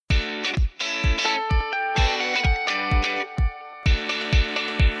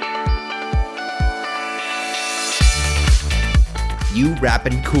You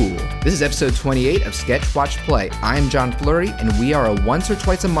Rappin' Cool. This is episode 28 of Sketch Watch Play. I'm John Fleury, and we are a once or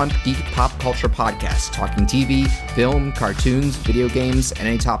twice a month geek pop culture podcast, talking TV, film, cartoons, video games, and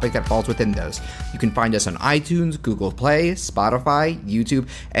any topic that falls within those. You can find us on iTunes, Google Play, Spotify, YouTube,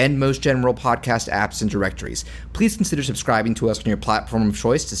 and most general podcast apps and directories. Please consider subscribing to us on your platform of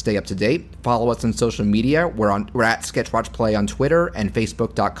choice to stay up to date. Follow us on social media. We're at Sketch Watch Play on Twitter and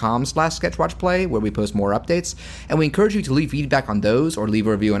Facebook.com/SketchWatchPlay, where we post more updates. And we encourage you to leave feedback on those, or leave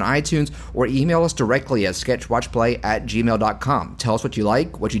a review on iTunes, or email us directly at sketchwatchplay@gmail.com. Tell us what you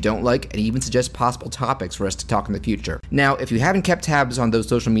like, what you don't like, and even suggest possible topics for us to talk in the future. Now, if you haven't kept tabs on those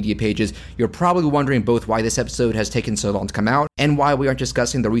social media pages, you're probably wondering both why this episode has taken so long to come out, and why we aren't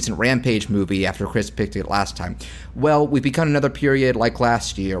discussing the recent Rampage movie after Chris picked it last time. Well, we've begun another period like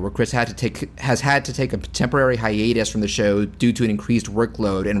last year, where Chris has had to take a temporary hiatus from the show due to an increased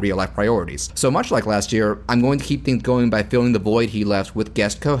workload and real-life priorities. So much like last year, I'm going to keep things going by filling the void he left with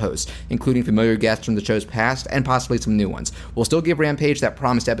guest co-hosts, including familiar guests from the show's past and possibly some new ones. We'll still give Rampage that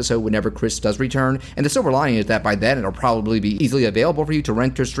promised episode whenever Chris does return, and the silver lining is that by then it'll probably be easily available for you to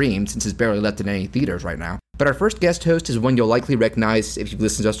rent or stream, since it's barely left in any theaters right now. But our first guest host is one you'll likely recognize if you've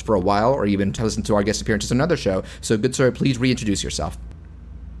listened to us for a while, or even listened to our guest appearances on another show. So, good sir, please reintroduce yourself.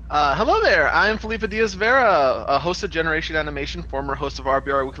 Hello there, I'm Felipe Diaz-Vera, a host of Generation Animation, former host of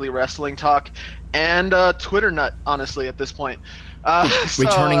RBR Weekly Wrestling Talk, and Twitter nut, honestly, at this point.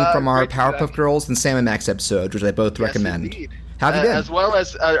 Returning from our Powerpuff Girls and Sam and Max episode, which I both recommend. Indeed. How have you been? As well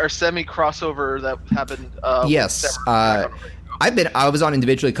as our semi-crossover that happened. Yes, I was on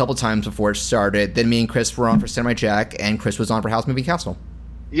individually a couple times before it started. Then me and Chris were on for Samurai Jack, and Chris was on for House Moving Castle.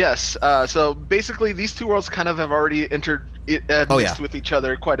 Yes, so basically these two worlds kind of have already entered with each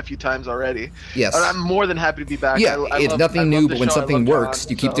other quite a few times already. Yes. And I'm more than happy to be back. Yeah, it's nothing new, but when something works,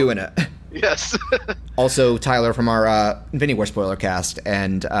 you keep doing it. Yes. Also, Tyler from our Infinity War spoiler cast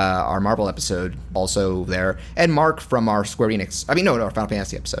and our Marvel episode, also there. And Mark from our Square Enix, our Final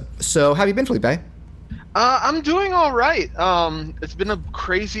Fantasy episode. So, how have you been, Felipe? I'm doing all right. It's been a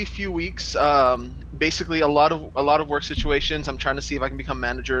crazy few weeks. Basically, a lot of work situations. I'm trying to see if I can become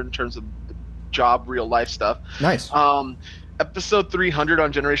manager in terms of job, real life stuff. Nice. Episode 300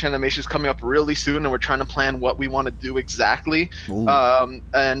 on Generation Animation is coming up really soon, and we're trying to plan what we want to do exactly.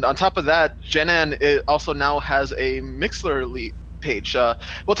 And on top of that, GenAn also now has a Mixler page. Well,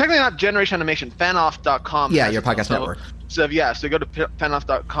 technically not Generation Animation, fanoff.com. Yeah, your podcast network. So you go to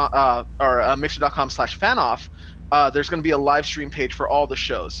fanoff.com or mixer.com/fanoff. There's going to be a live stream page for all the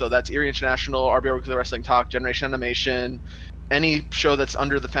shows. So that's Erie International, RBR Weekly Wrestling Talk, Generation Animation, any show that's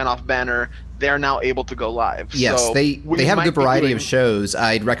under the Fanoff banner. They're now able to go live. Yes, so they have a good variety of shows.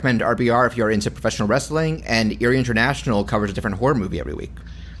 I'd recommend RBR if you're into professional wrestling, and Erie International covers a different horror movie every week.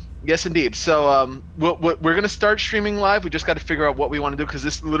 Yes, indeed. So we're going to start streaming live. We just got to figure out what we want to do, because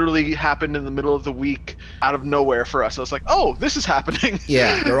this literally happened in the middle of the week out of nowhere for us. So it's like, oh, this is happening.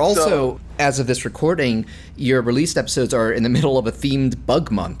 Yeah, they're also, as of this recording, your released episodes are in the middle of a themed bug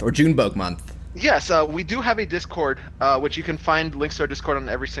month, or June bug month. Yes, we do have a Discord, which you can find links to our Discord on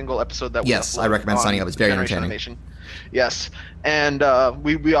every single episode that we Yes, I recommend signing up. It's very entertaining. Animation. Yes, and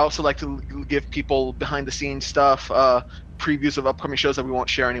we also like to give people behind-the-scenes stuff, previews of upcoming shows that we won't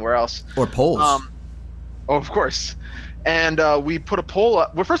share anywhere else. Or polls. Of course. And we put a poll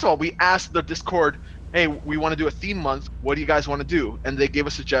up. Well, first of all, we asked the Discord, hey, we want to do a theme month. What do you guys want to do? And they gave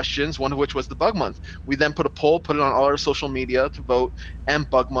us suggestions, one of which was the Bug Month. We then put a poll, put it on all our social media to vote, and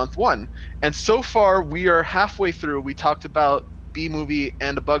Bug Month won. And so far, we are halfway through. We talked about B-Movie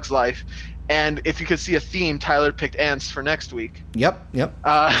and A Bug's Life. And if you could see a theme, Tyler picked ants for next week. Yep.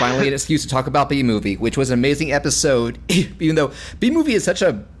 Finally an excuse to talk about B-Movie, which was an amazing episode, even though B-Movie is such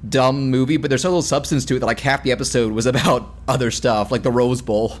a dumb movie, but there's so little substance to it that like half the episode was about other stuff, like the Rose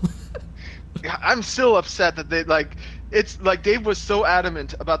Bowl. I'm still upset that it's like Dave was so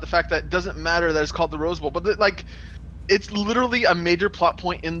adamant about the fact that it doesn't matter that it's called the Rose Bowl, but it's literally a major plot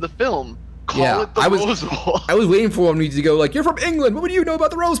point in the film. Call it the Rose Bowl. I was waiting for him to go like, you're from England, what would you know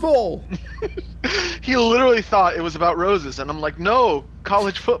about the Rose Bowl? He literally thought it was about roses, and I'm like, no,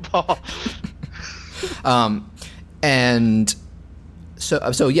 college football. And so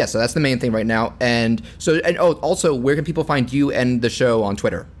that's the main thing right now. And also, where can people find you and the show on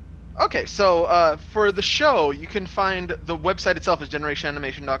Twitter? Okay, so for the show, you can find the website itself is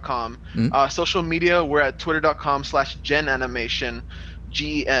generationanimation.com. Mm-hmm. Social media, we're at twitter.com/genanimation,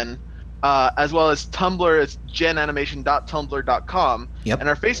 GEN. As well as Tumblr, it's genanimation.tumblr.com. Yep. And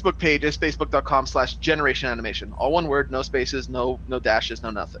our Facebook page is facebook.com/generationanimation. All one word, no spaces, no dashes, no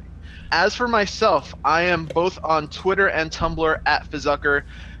nothing. As for myself, I am both on Twitter and Tumblr at Fizzucker.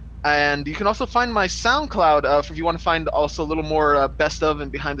 And you can also find my SoundCloud if you want to find also a little more best of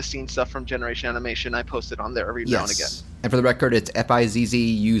and behind the scenes stuff from Generation Animation. I post it on there every now and again. And for the record, it's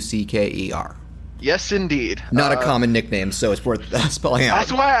Fizzucker. Yes, indeed. Not a common nickname, so it's worth spelling out.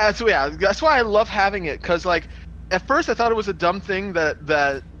 That's why I love having it, because like at first I thought it was a dumb thing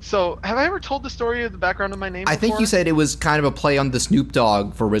that. So have I ever told the story of the background of my name? I think you said it was kind of a play on the Snoop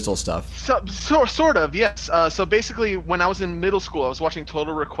Dogg for Rizzle stuff. So sort of, yes. So basically, when I was in middle school, I was watching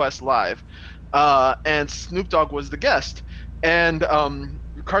Total Request live, and Snoop Dogg was the guest, and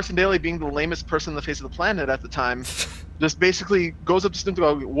Carson Daly, being the lamest person on the face of the planet at the time, just basically goes up to Snoop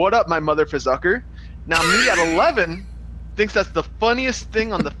Dogg, "What up, my mother Fizzucker?" Now me at 11 thinks that's the funniest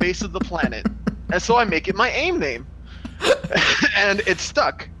thing on the face of the planet, and so I make it my AIM name, and it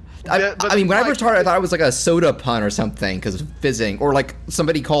stuck. I mean, when I first heard it, I thought it was like a soda pun or something because of fizzing, or like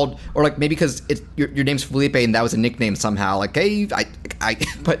somebody called, or like maybe because it's your name's Felipe and that was a nickname somehow. Like, hey,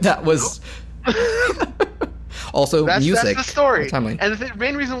 but that was also music. That's the story. And the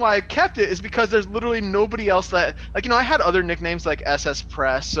main reason why I kept it is because there's literally nobody else that, like, I had other nicknames like SS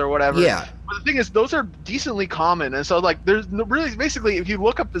Press or whatever. Yeah. But the thing is, those are decently common, and so like, there's really basically, if you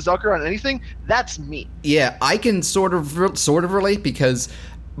look up Fizzucker on anything, that's me. Yeah, I can sort of relate because.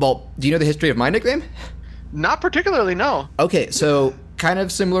 Well, do you know the history of my nickname? Not particularly, no. Okay, so kind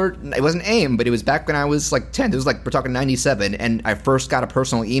of similar. It wasn't AIM, but it was back when I was like 10. It was like, we're talking 97, and I first got a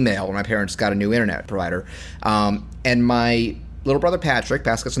personal email when my parents got a new internet provider. And my little brother Patrick,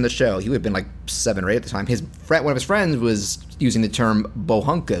 past us on the show, he would have been like 7 or 8 at the time. One of his friends was using the term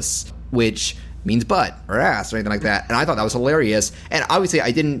bohunkus, which means butt or ass or anything like that. And I thought that was hilarious. And obviously,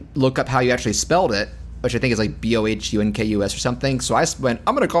 I didn't look up how you actually spelled it, which I think is like Bohunkus or something. So I went,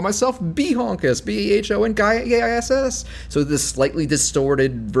 I'm going to call myself Behonkus, Behonkiss. So this slightly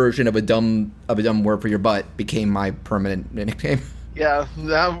distorted version of a dumb word for your butt became my permanent nickname. Yeah,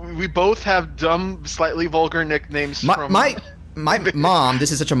 we both have dumb, slightly vulgar nicknames. My mom,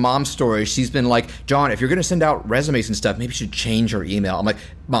 this is such a mom story. She's been like, John, if you're going to send out resumes and stuff, maybe you should change your email. I'm like,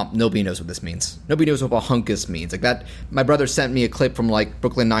 Mom, nobody knows what this means. Nobody knows what bohunkus means. Like that, my brother sent me a clip from like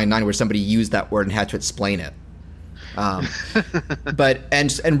Brooklyn Nine-Nine where somebody used that word and had to explain it. But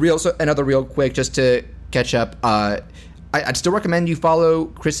another real quick, just to catch up, I'd still recommend you follow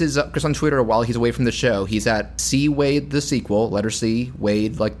Chris on Twitter while he's away from the show. He's at C Wade the sequel, letter C,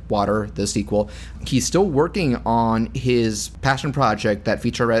 Wade like water, the sequel. He's still working on his passion project that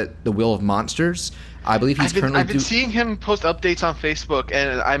feature at the Wheel of Monsters. I believe I've been seeing him post updates on Facebook,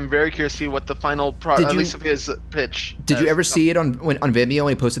 and I'm very curious to see what the final at least of his pitch. Did you ever see it on Vimeo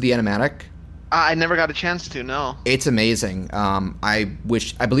when he posted the animatic? I never got a chance to, no. It's amazing. I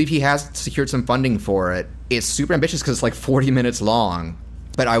believe he has secured some funding for it. It's super ambitious because it's like 40 minutes long,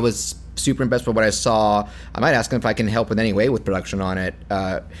 but I was super impressed with what I saw. I might ask him if I can help in any way with production on it,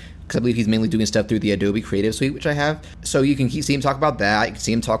 because I believe he's mainly doing stuff through the Adobe Creative Suite, which I have. So you can see him talk about that. You can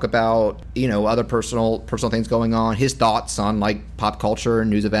see him talk about, other personal things going on, his thoughts on like pop culture and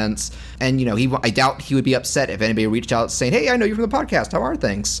news events. And, I doubt he would be upset if anybody reached out saying, hey, I know you from the podcast. How are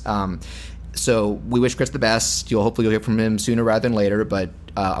things? So we wish Chris the best. Hopefully you'll hear from him sooner rather than later, but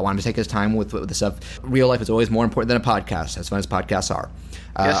I wanted to take his time with the stuff. Real life is always more important than a podcast, as fun as podcasts are.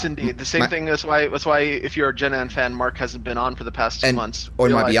 Yes, indeed. The same thing. That's why if you're a Gen N fan, Mark hasn't been on for the past 2 months. Or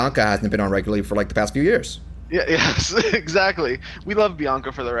my Bianca hasn't been on regularly for like the past few years. Yeah, yes, exactly. We love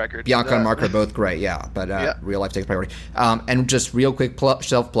Bianca, for the record. Bianca and Mark are both great, yeah. But real life takes priority. And just real quick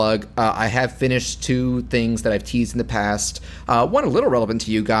self plug. I have finished 2 things that I've teased in the past. One a little relevant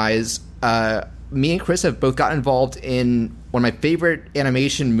to you guys. Me and Chris have both gotten involved in one of my favorite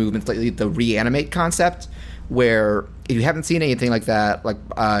animation movements lately, the Reanimate concept, where if you haven't seen anything like that,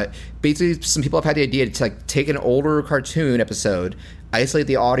 basically some people have had the idea to like take an older cartoon episode, isolate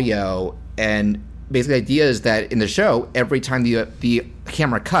the audio, and basically the idea is that in the show, every time the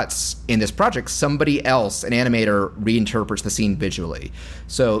camera cuts in this project, somebody else, an animator, reinterprets the scene visually.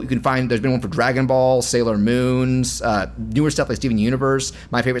 So you can find, there's been one for Dragon Ball, Sailor Moons, newer stuff like Steven Universe.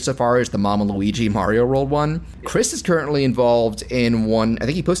 My favorite so far is the Mama Luigi Mario World one. Chris is currently involved in one, I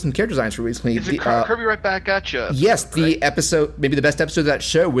think he posted some character designs for recently. Is it Kirby Right Back at You? Yes, the episode, maybe the best episode of that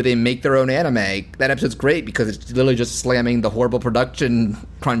show where they make their own anime. That episode's great because it's literally just slamming the horrible production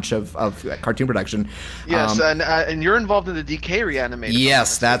crunch of cartoon production. Yes, and you're involved in the DK reanimation. Reanimated.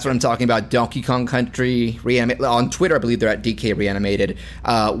 Yes, that's what I'm talking about. Donkey Kong Country Reanimated. On Twitter, I believe they're at DK Reanimated,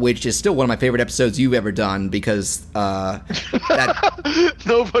 which is still one of my favorite episodes you've ever done because that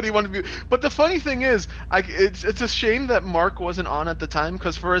nobody wanted to be. But the funny thing is, it's a shame that Mark wasn't on at the time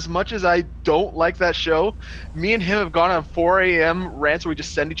because for as much as I don't like that show, me and him have gone on 4 a.m. rants where we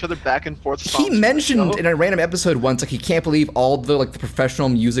just send each other back and forth. He mentioned in a random episode once, like he can't believe all the the professional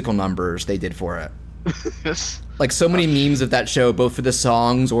musical numbers they did for it. Yes. Like so many memes of that show, both for the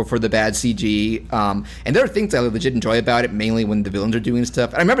songs or for the bad CG. And there are things I legit enjoy about it, mainly when the villains are doing stuff.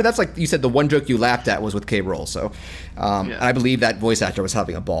 And I remember that's like you said, the one joke you laughed at was with K. Rool. So and I believe that voice actor was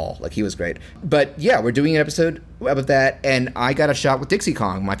having a ball. Like he was great. But yeah, we're doing an episode of that, and I got a shot with Dixie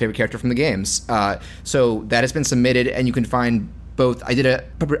Kong, my favorite character from the games. So that has been submitted, and you can find both. I did a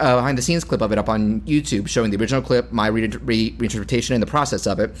behind-the-scenes clip of it up on YouTube showing the original clip, my reinterpretation, and the process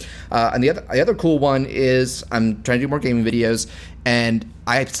of it. And the other cool one is I'm trying to do more gaming videos, and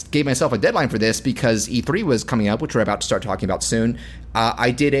I gave myself a deadline for this because E3 was coming up, which we're about to start talking about soon.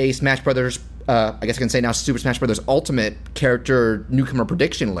 I did a Smash Brothers, I guess I can say now Super Smash Brothers Ultimate character newcomer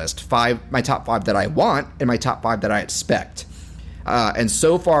prediction list. My top 5 that I want and my top 5 that I expect. And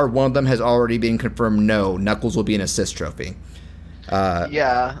so far, one of them has already been confirmed. No, Knuckles will be an assist trophy.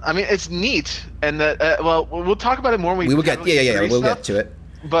 Yeah, I mean it's neat, and that well, we'll talk about it more when we'll get we'll get to it.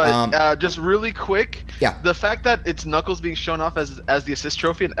 But just really quick, yeah, the fact that it's Knuckles being shown off as the assist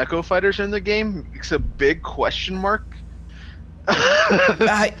trophy and Echo Fighters are in the game makes a big question mark.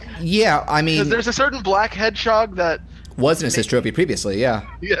 Yeah, I mean, because there's a certain black hedgehog that was an assist trophy previously. Yeah.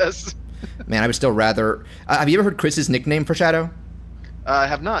 Yes. Man, I would still rather. Have you ever heard Chris's nickname for Shadow? I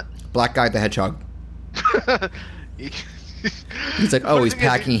have not. Black Guy the Hedgehog. He's like, oh, he's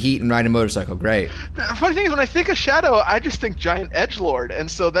packing heat and riding a motorcycle. Great. The funny thing is, when I think of Shadow, I just think giant edgelord, and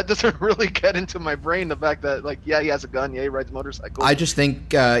so that doesn't really get into my brain the fact that, like, yeah, he has a gun, yeah, he rides a motorcycle. I just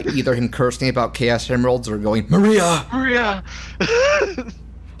think either him cursing about Chaos Emeralds or going, Maria! Maria!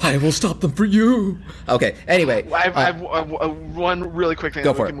 I will stop them for you. Okay, anyway. I've one really quick thing.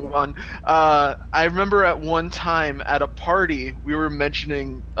 Go for it. Move on. I remember at one time at a party, we were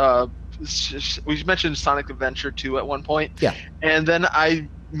mentioning... we mentioned Sonic Adventure 2 at one point. Yeah. And then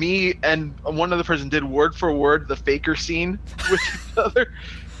me and one other person did word for word the Faker scene with each other.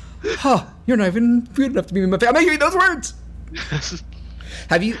 Huh, you're not even good enough to be my favorite. I'm not hearing those words.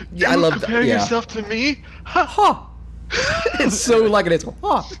 Have you? Yeah, I love that. Comparing yourself to me? Huh. It's so like it is.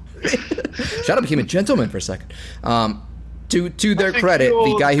 Huh. Shadow became a gentleman for a second. To their credit,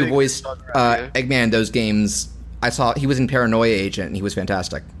 the guy who voiced Eggman in those games, I saw he was in Paranoia Agent, and he was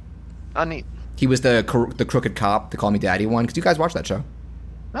fantastic. Oh, neat. He was the crooked cop, the Call Me Daddy one. Because you guys watched that show.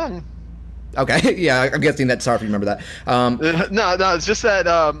 Okay, yeah, I'm guessing that. Sorry if you remember that. No, it's just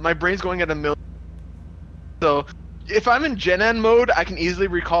that my brain's going at a million. So if I'm in Gen N mode, I can easily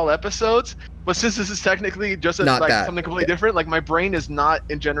recall episodes. But since this is technically just something completely different, like my brain is not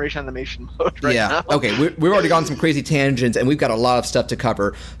in Generation Animation mode right now. Okay, we've already gone some crazy tangents, and we've got a lot of stuff to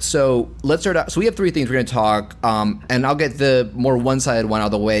cover. So let's start out. So we have 3 things we're going to talk, and I'll get the more one-sided one out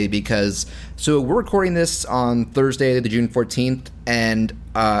of the way because we're recording this on Thursday, the June 14th, and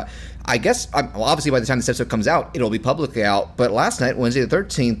I guess, obviously by the time this episode comes out, it'll be publicly out, but last night, Wednesday the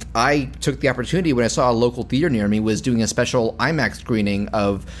 13th, I took the opportunity when I saw a local theater near me was doing a special IMAX screening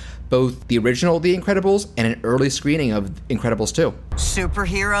of both the original The Incredibles and an early screening of Incredibles 2.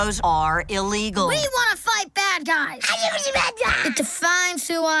 Superheroes are illegal. We want to fight bad guys. It defines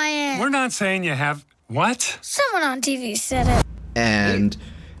who I am. We're not saying you have... What? Someone on TV said it. And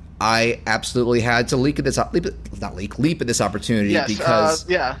I absolutely had to leap at this opportunity because...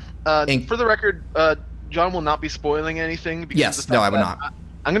 For the record, John will not be spoiling anything. Yes, no, I will not.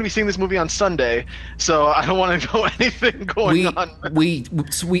 I'm going to be seeing this movie on Sunday, so I don't want to know anything going on.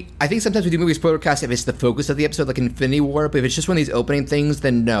 I think sometimes we do movie spoiler cast if it's the focus of the episode, like Infinity War, but if it's just one of these opening things,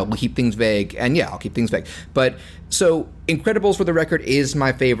 then no, we'll keep things vague. And yeah, I'll keep things vague. But so Incredibles, for the record, is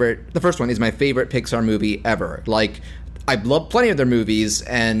my favorite. The first one is my favorite Pixar movie ever. Like, I've loved plenty of their movies,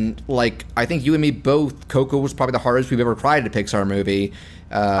 and like I think you and me both, Coco was probably the hardest we've ever cried at a Pixar movie.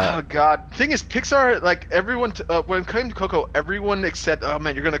 Oh God! The thing is, Pixar, like everyone, when it came to Coco, everyone except, oh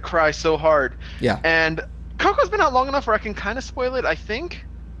man, you're gonna cry so hard. Yeah. And Coco's been out long enough where I can kind of spoil it, I think,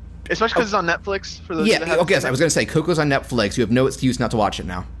 especially because it's on Netflix. For those okay. I was gonna say Coco's on Netflix. You have no excuse not to watch it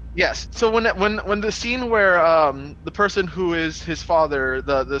now. Yes. So when the scene where the person who is his father,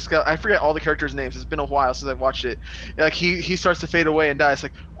 the I forget all the characters' names. It's been a while since I've watched it. Like he starts to fade away and die. It's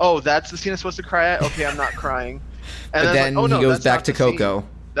like, oh, that's the scene I'm supposed to cry at. Okay, I'm not crying. And then he goes back to Coco.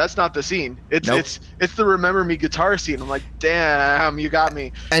 That's not the scene. It's Nope. it's the Remember Me guitar scene. I'm like, damn, you got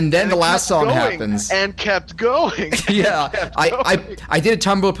me. And then the it last kept song going happens. and kept going. Yeah, Kept I going. did a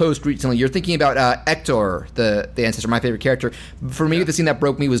Tumblr post recently. You're thinking about Hector, the ancestor, my favorite character. For me, the scene that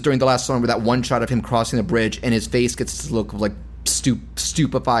broke me was during the last song, where that one shot of him crossing the bridge, and his face gets this look of like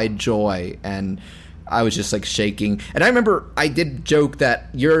stupefied joy, and I was just like shaking. And I remember I did joke that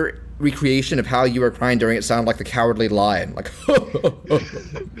your recreation of how you were crying during it sounded like the Cowardly Lion, like.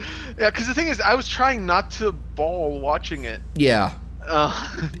 Yeah, because the thing is, I was trying not to bawl watching it. Yeah.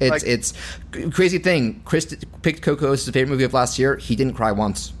 Like, It's crazy thing. Chris picked Coco as his favorite movie of last year. He didn't cry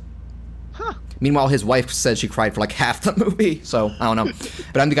once. Huh. Meanwhile, his wife said she cried for like half the movie. So I don't know.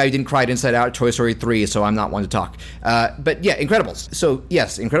 But I'm the guy who didn't cry at Inside Out, Toy Story 3. So I'm not one to talk. But yeah, Incredibles. So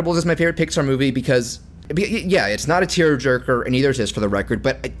yes, Incredibles is my favorite Pixar movie because yeah, it's not a tearjerker, and neither is this, for the record.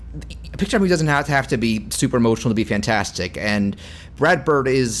 But a Pixar movie doesn't have to be super emotional to be fantastic. And Brad Bird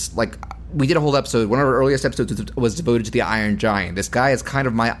is like. We did a whole episode. One of our earliest episodes was devoted to the Iron Giant. This guy is kind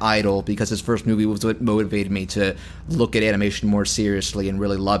of my idol because his first movie was what motivated me to look at animation more seriously and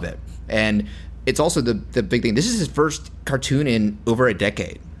really love it. And it's also the big thing. This is his first cartoon in over a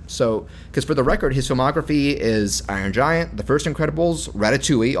decade. So, because for the record, his filmography is Iron Giant, The First Incredibles,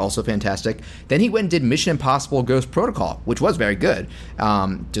 Ratatouille, also fantastic. Then he went and did Mission Impossible Ghost Protocol, which was very good,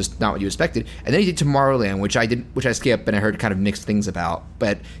 just not what you expected. And then he did Tomorrowland, which I skipped and I heard kind of mixed things about.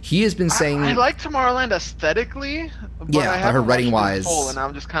 But he has been saying... I like Tomorrowland aesthetically, but yeah, I haven't writing-wise. watched it in full, and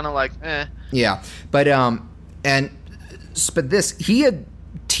I'm just kind of like, eh. Yeah, but this, he had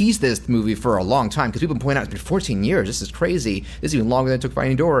teased this movie for a long time because people point out it's been 14 years. This is crazy. This is even longer than it took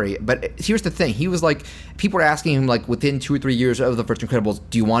Finding Dory. But here's the thing: he was like, people were asking him like within 2 or 3 years of the First Incredibles,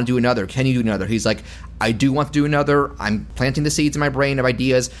 do you want to do another? Can you do another? He's like, I do want to do another. I'm planting the seeds in my brain of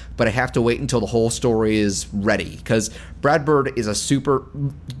ideas, but I have to wait until the whole story is ready. Because Brad Bird is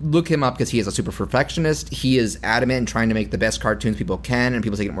look him up because he is a super perfectionist. He is adamant in trying to make the best cartoons people can, and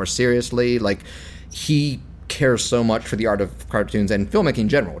people take it more seriously. Like he cares so much for the art of cartoons and filmmaking in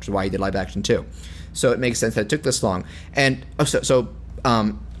general, which is why he did live action too. So it makes sense that it took this long. And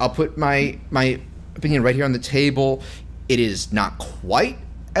I'll put my opinion right here on the table. It is not quite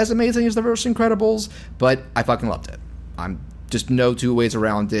as amazing as the first Incredibles, but I fucking loved it. I'm just no two ways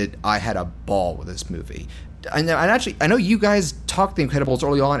around it. I had a ball with this movie. I know you guys talked The Incredibles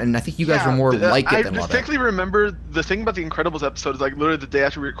early on, and I think you guys were more like it than love it. I distinctly remember the thing about The Incredibles episode is like literally the day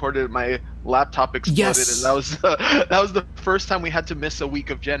after we recorded it, my laptop exploded, Yes. and that was the first time we had to miss a week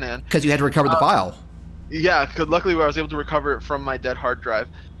of Gen Ed. Because you had to recover the file. Yeah, because luckily I was able to recover it from my dead hard drive.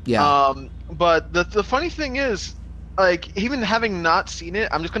 Yeah. But the funny thing is, like, even having not seen it,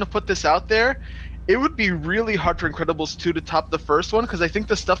 I'm just gonna put this out there. It would be really hard for Incredibles 2 to top the first one, because I think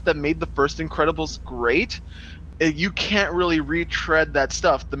the stuff that made the first Incredibles great, you can't really retread that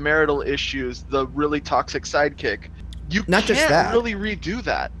stuff. The marital issues, the really toxic sidekick. You Not just that. can't really redo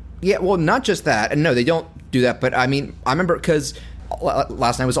that. Yeah, well, not just that. And no, they don't do that. But I mean, I remember because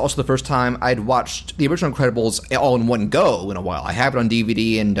last night was also the first time I'd watched the original Incredibles all in one go in a while. I have it on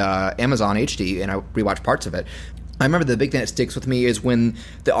DVD and Amazon HD, and I rewatched parts of it. I remember the big thing that sticks with me is when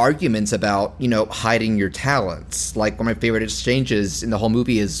the arguments about, hiding your talents. Like, one of my favorite exchanges in the whole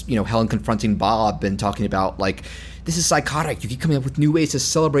movie is, Helen confronting Bob and talking about, like, this is psychotic. You keep coming up with new ways to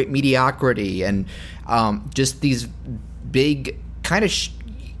celebrate mediocrity. And just these big, kind of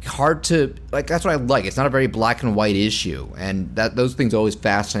hard to, like, that's what I like. It's not a very black and white issue. And those things always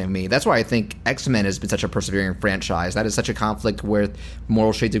fascinate me. That's why I think X-Men has been such a persevering franchise. That is such a conflict with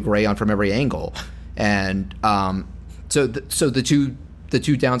moral shades of gray on from every angle. And so the two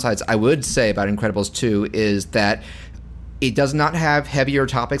downsides I would say about Incredibles 2 is that it does not have heavier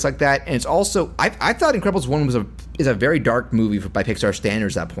topics like that, and it's also I thought Incredibles 1 is a very dark movie by Pixar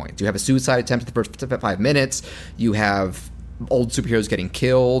standards at that point. You have a suicide attempt at the first 5 minutes. You have old superheroes getting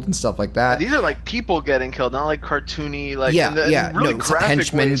killed and stuff like that. These are like people getting killed, not like cartoony, like really graphic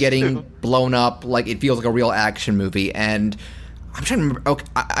henchmen getting too. blown up. Like, it feels like a real action movie. And I'm trying to remember. Okay,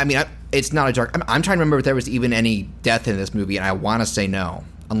 I mean, it's not a dark. I'm trying to remember if there was even any death in this movie, and I want to say no,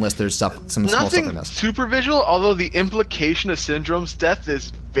 unless there's some small stuff I Nothing missed. super visual, although the implication of Syndrome's death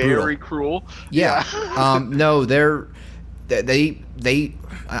is very cruel. Yeah. No, they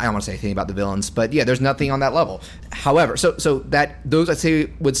I don't want to say anything about the villains, but yeah, there's nothing on that level. However, so that those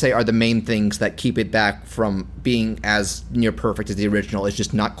would say are the main things that keep it back from being as near perfect as the original. It's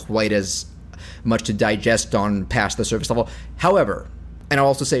just not quite as much to digest on past the surface level. However, and I'll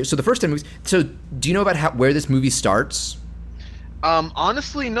also say, so the first 10 movies. So do you know about where this movie starts?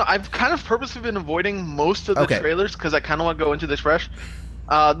 Honestly, no. I've kind of purposely been avoiding most of the trailers because I kind of want to go into this fresh.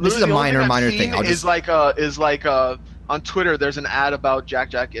 This is a minor thing. Is like a on Twitter there's an ad about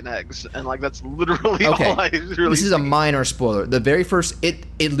Jack and eggs, and like that's literally Okay. all I really This is a see. minor spoiler. The very first, it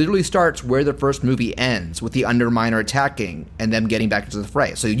literally starts where the first movie ends, with the Underminer attacking and them getting back into the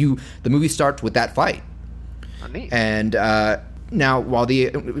fray. So the movie starts with that fight. Oh, neat. And now, while the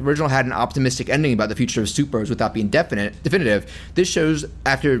original had an optimistic ending about the future of Supers without being definitive, this shows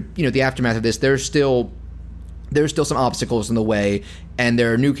after the aftermath of this, there's still some obstacles in the way, and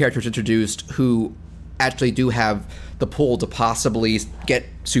there are new characters introduced who actually do have the pull to possibly get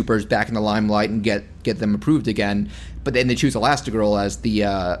Supers back in the limelight and get them approved again. But then they choose Elastigirl as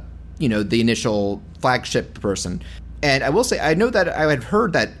the initial flagship person. And I will say, I know that I had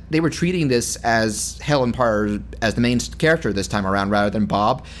heard that they were treating this as Helen Parr as the main character this time around rather than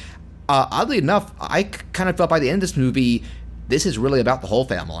Bob. Oddly enough, I kind of felt by the end of this movie, this is really about the whole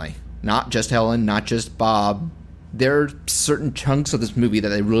family. Not just Helen, not just Bob. There are certain chunks of this movie that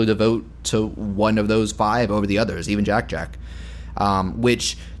they really devote to one of those five over the others, even Jack.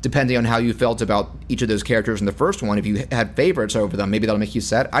 Which, depending on how you felt about each of those characters in the first one, if you had favorites over them, maybe that'll make you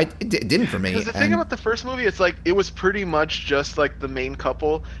sad. It didn't for me. Because the thing about the first movie, it's like it was pretty much just like the main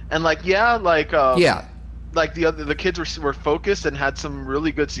couple, and like like the kids were focused and had some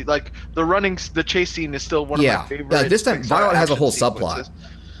really good scenes. Like the chase scene is still one of my favorite. This time, Violet has a whole action subplot. sequences.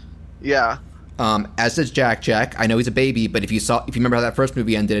 Yeah. As does Jack. I know he's a baby, but if you remember how that first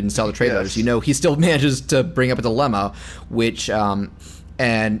movie ended and saw the trailers, Yes. He still manages to bring up a dilemma, which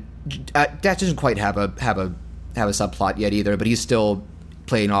and Jack doesn't quite have a subplot yet either, but he's still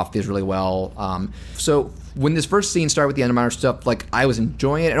playing off this really well. So when this first scene started with the Underminer stuff, like I was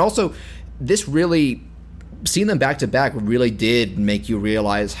enjoying it, and also this really. Seeing them back to back really did make you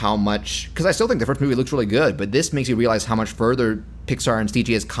realize how much, because I still think the first movie looks really good, but this makes you realize how much further Pixar and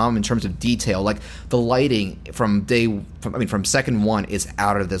CG has come in terms of detail. Like the lighting from second one is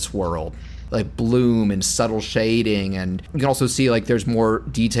out of this world. Like bloom and subtle shading, and you can also see like there's more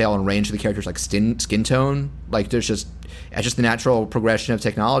detail and range to the characters, like skin tone. Like there's just the natural progression of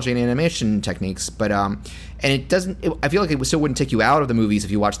technology and animation techniques. But and it doesn't. I feel like it still wouldn't take you out of the movies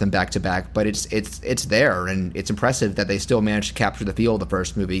if you watch them back to back. But it's there, and it's impressive that they still managed to capture the feel of the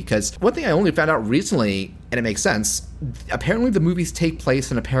first movie. Because one thing I only found out recently, and it makes sense. Apparently, the movies take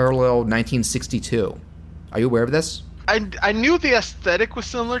place in a parallel 1962. Are you aware of this? I knew the aesthetic was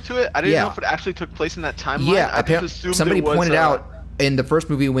similar to it. I didn't Yeah. know if it actually took place in that timeline. Yeah, I just assumed somebody it was, pointed out in the first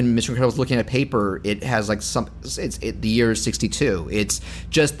movie when Mr. Incredible was looking at paper, it has like the year is 62. It's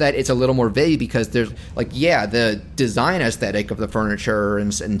just that it's a little more vague because there's the design aesthetic of the furniture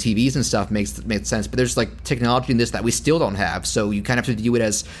and TVs and stuff makes sense, but there's like technology in this that we still don't have, so you kind of have to view it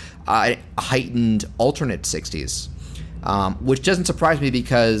as a heightened alternate 60s. Which doesn't surprise me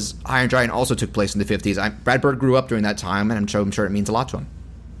because Iron Giant also took place in the 50s. Brad Bird grew up during that time, and I'm sure it means a lot to him.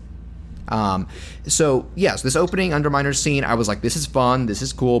 So this opening Underminer scene, I was like, this is fun, this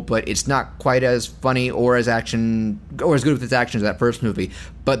is cool, but it's not quite as funny or as good with its action as that first movie.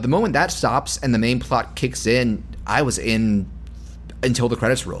 But the moment that stops and the main plot kicks in, I was in until the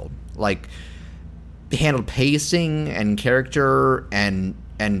credits rolled. Like, handled pacing and character and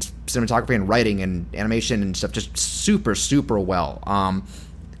cinematography and writing and animation and stuff just super, super well.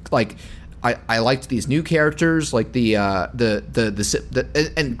 I liked these new characters, like the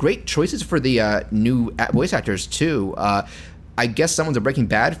and great choices for the new voice actors too. I guess someone's a Breaking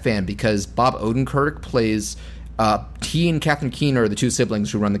Bad fan because Bob Odenkirk plays. He and Catherine Keener are the two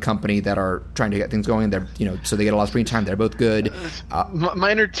siblings who run the company that are trying to get things going. They're so they get a lot of screen time. They're both good.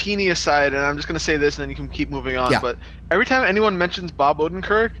 Minor teeny aside, and I'm just gonna say this, and then you can keep moving on. Yeah. But every time anyone mentions Bob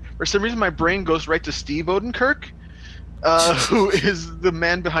Odenkirk, for some reason my brain goes right to Steve Odenkirk, who is the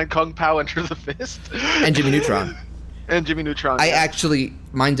man behind Kung Pao Enter the Fist, And Jimmy Neutron. and Jimmy Neutron.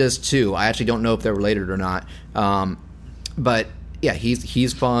 Mine does too. I actually don't know if they're related or not. But yeah,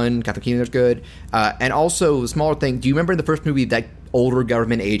 he's fun. Catherine Keener's good. And also, a smaller thing, do you remember in the first movie that older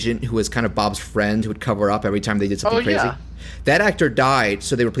government agent who was kind of Bob's friend who would cover up every time they did something crazy? Yeah. That actor died,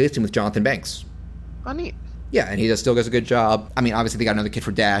 so they replaced him with Jonathan Banks. Oh, neat. Yeah, and he still does a good job. I mean, obviously they got another kid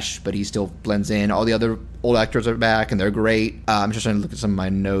for Dash, but he still blends in. All the other old actors are back, and they're great. I'm just trying to look at some of my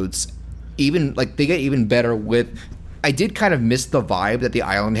notes. Even, they get even better with... I did kind of miss the vibe that the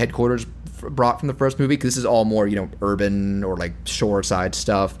island headquarters brought from the first movie, because this is all more, urban or, shore side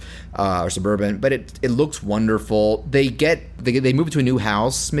stuff, or suburban, but it looks wonderful. They move to a new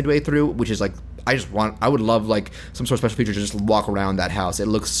house midway through, which is, I would love, some sort of special feature to just walk around that house. It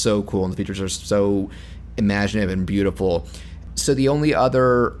looks so cool, and the features are so imaginative and beautiful. So the only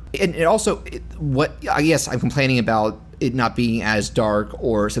other, and it also, what I guess I'm complaining about it not being as dark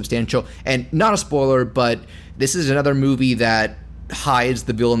or substantial, and not a spoiler, but this is another movie that hides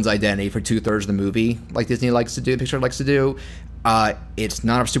the villain's identity for 2/3 of the movie, like Disney likes to do, Pixar likes to do. It's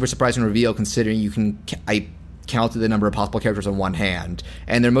not a super surprising reveal considering I counted the number of possible characters on one hand,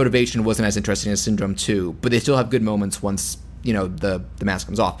 and their motivation wasn't as interesting as Syndrome 2, but they still have good moments once, the mask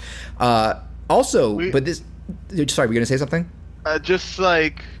comes off. Sorry, were you going to say something? Just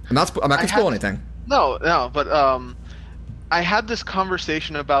like... I'm not going to spoil anything. No, but I had this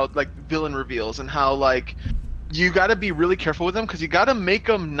conversation about, like, villain reveals and how, like, you got to be really careful with them because you got to make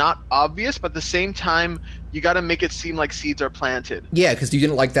them not obvious, but at the same time, you got to make it seem like seeds are planted. Yeah, because you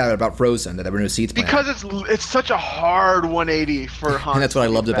didn't like that about Frozen, that there were no seeds planted. Because it's such a hard 180 for Hans. And that's what I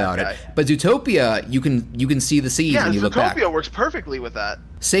loved about it. But Zootopia, you can see the seeds when you look back. Yeah, Zootopia works perfectly with that.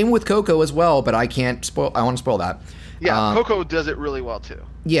 Same with Coco as well, but I want to spoil that. Yeah, Coco does it really well too.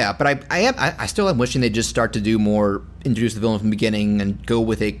 Yeah, but I still am wishing they'd just start to do more, introduce the villain from the beginning and go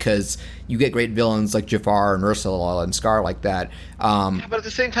with it, because you get great villains like Jafar and Ursula and Scar like that. Yeah, but at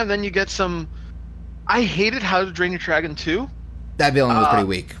the same time, then you get some... I hated How to Train Your Dragon 2. That villain was pretty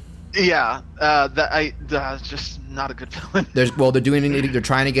weak. Yeah, that's just not a good villain. They're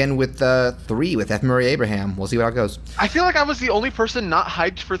trying again with 3 with F. Murray Abraham. We'll see how it goes. I feel like I was the only person not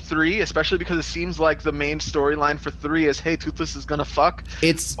hyped for 3, especially because it seems like the main storyline for 3 is, hey, Toothless is gonna fuck.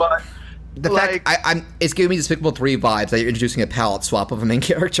 It's giving me Despicable 3 vibes that you're introducing a palette swap of a main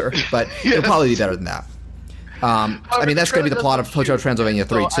character, but it'll probably be better than that. That's going to be the plot of Hotel Transylvania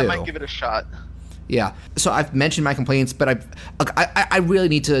 3 too. I might give it a shot. Yeah. So I've mentioned my complaints, but I really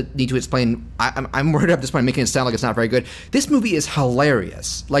need to explain. I'm worried at this point making it sound like it's not very good. This movie is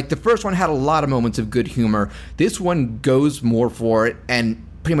hilarious. Like, the first one had a lot of moments of good humor. This one goes more for it, and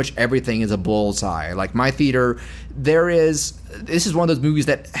pretty much everything is a bullseye. Like, my theater, this is one of those movies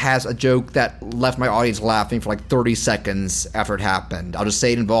that has a joke that left my audience laughing for like 30 seconds after it happened. I'll just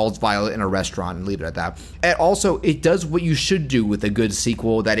say it involves Violet in a restaurant and leave it at that. And also, it does what you should do with a good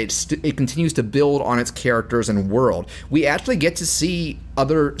sequel, that it continues to build on its characters and world. We actually get to see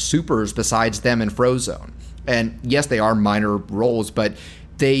other supers besides them in Frozone. And yes, they are minor roles, but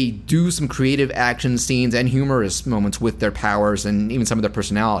they do some creative action scenes and humorous moments with their powers and even some of their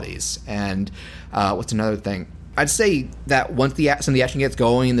personalities. And what's another thing? I'd say that once some of the action gets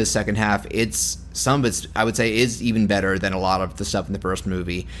going in the second half, some of it, I would say, is even better than a lot of the stuff in the first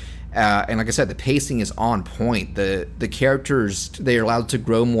movie. And like I said, the pacing is on point. The characters, they're allowed to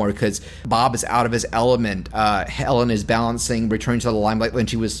grow more because Bob is out of his element. Helen is balancing returning to the limelight when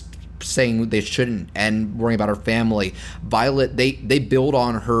she was saying they shouldn't and worrying about her family. Violet, they build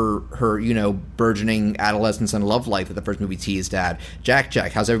on her burgeoning adolescence and love life that the first movie teased at. Jack,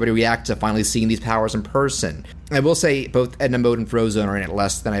 how's everybody react to finally seeing these powers in person? I will say both Edna Mode and Frozone are in it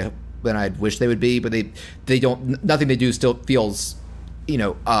less than I'd wish they would be, but they don't, nothing they do still feels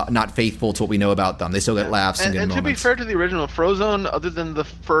not faithful to what we know about them. They still get laughs and good moments. And to be fair to the original, Frozone, other than the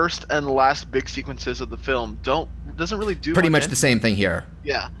first and last big sequences of the film, doesn't really do pretty much the same thing here.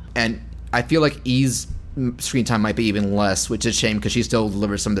 Yeah. And I feel like E's screen time might be even less, which is a shame because she still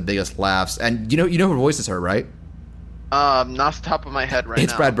delivers some of the biggest laughs. And you know her voice is her, right? Not off the top of my head right now.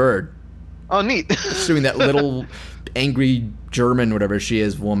 It's Brad Bird. Oh, neat. She's doing that little angry German, whatever she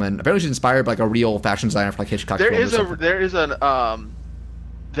is, woman. Apparently she's inspired by like a real fashion designer for like Hitchcock. I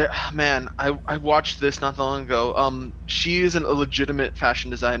watched this not that long ago. She is a legitimate fashion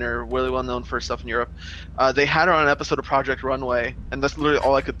designer, really well known for stuff in Europe. They had her on an episode of Project Runway, and that's literally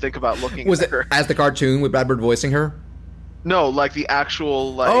all I could think about looking at her. Was it as the cartoon with Brad Bird voicing her? No, like the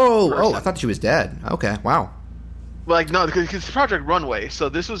actual person. I thought she was dead. Okay, wow. Like, no, because it's Project Runway, so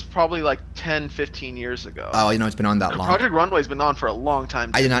this was probably like 10, 15 years ago. Oh, it's been on that long. Project Runway's been on for a long time.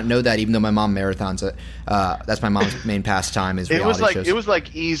 I did not know that, even though my mom marathons it. That's my mom's main pastime is reality shows. It was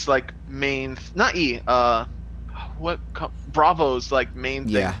like E's like main, not E, Bravo's like main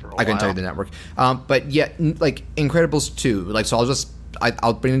thing for a while. I couldn't tell you the network. But yeah, like Incredibles 2, like, so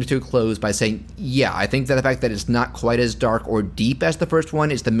I'll bring it to a close by saying, yeah, I think that the fact that it's not quite as dark or deep as the first one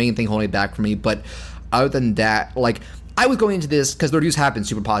is the main thing holding it back for me, but other than that, like, I was going into this because the reviews have been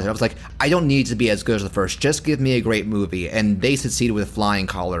super positive. I was like, I don't need to be as good as the first. Just give me a great movie. And they succeeded with flying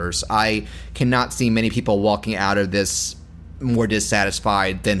colors. I cannot see many people walking out of this more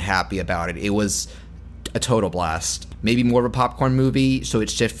dissatisfied than happy about it. It was a total blast. Maybe more of a popcorn movie, so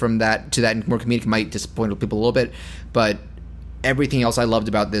its shift from that to that more comedic might disappoint people a little bit. But everything else I loved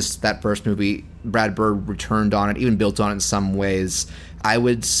about that first movie, Brad Bird returned on it, even built on it in some ways. I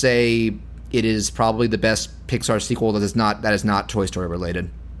would say it is probably the best Pixar sequel that is not Toy Story related.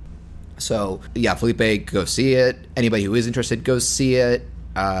 So yeah, Felipe, go see it. Anybody who is interested, go see it.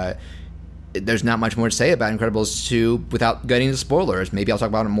 There's not much more to say about Incredibles 2 without getting into spoilers. Maybe I'll talk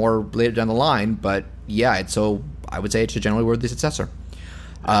about it more later down the line, but yeah, I would say it's a generally worthy successor.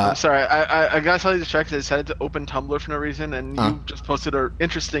 I'm sorry, I got slightly distracted. I decided to open Tumblr for no reason, and you just posted an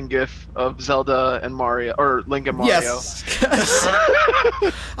interesting GIF of Zelda and Mario, or Link and Mario. Yes.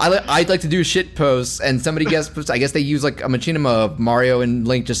 I'd like to do shit posts, and somebody guessed. I guess they use like a machinima of Mario and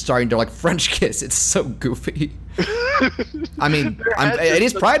Link just starting to like French kiss. It's so goofy. I mean, it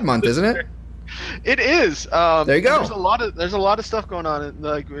is Pride Month, isn't it? It is. There you go. There's a lot of stuff going on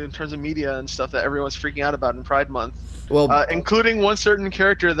in terms of media and stuff that everyone's freaking out about in Pride Month. Well, including one certain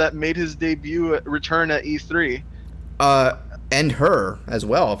character that made his return at E3. And her as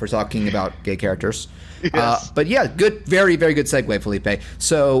well, if we're talking about gay characters. Yes. But yeah, good, very, very good segue, Felipe.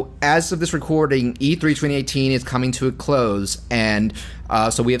 So as of this recording, E3 2018 is coming to a close, and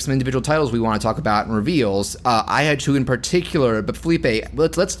so we have some individual titles we want to talk about and reveals. I had two in particular, but Felipe,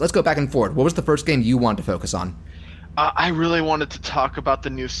 let's go back and forth. What was the first game you wanted to focus on? I really wanted to talk about the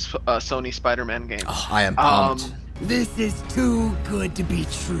new Sony Spider-Man game. Oh, I am pumped. This is too good to be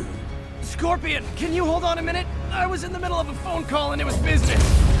true. Scorpion, can you hold on a minute? I was in the middle of a phone call and it was business.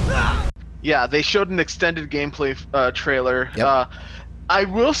 Ah! Yeah, they showed an extended gameplay trailer. Yep. I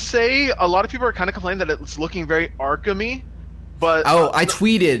will say a lot of people are kind of complaining that it's looking very Arkham-y, but I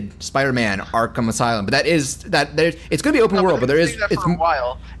tweeted Spider-Man Arkham Asylum, but it's going to be open world, but it's for a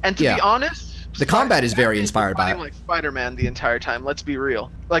while. And to be honest, the combat is very inspired by it. Like Spider-Man the entire time. Let's be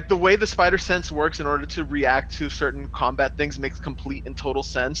real. Like the way the Spider Sense works in order to react to certain combat things makes complete and total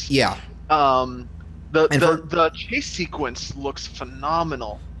sense. Yeah. The chase sequence looks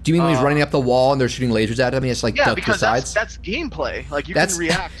phenomenal. Do you mean when he's running up the wall and they're shooting lasers at him? It's like duck to the sides. That's gameplay. Like you can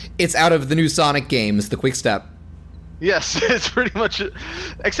react. It's out of the new Sonic games, the Quick Step. Yes, it's pretty much it.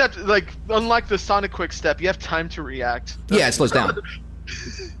 Except like unlike the Sonic Quick Step, you have time to react. Yeah, it slows down.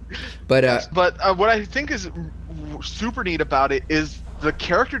 But what I think is super neat about it is the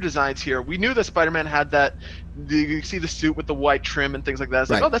character designs here. We knew that Spider-Man had that. You see the suit with the white trim and things like that.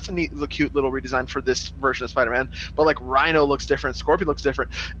 It's like, oh, that's a cute little redesign for this version of Spider-Man. But like Rhino looks different, Scorpion looks different.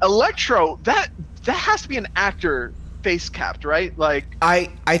 Electro, that has to be an actor face capped, right? Like I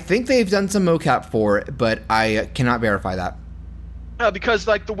think they've done some mocap for it, but I cannot verify that. Because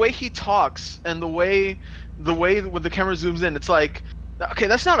like the way he talks and the way when the camera zooms in, it's like, okay,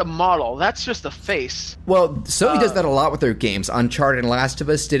 that's not a model. That's just a face. Well, Sony does that a lot with their games. Uncharted and Last of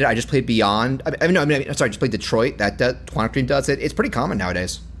Us did it. I just played Beyond. I just played Detroit. Quantum Dream does it. It's pretty common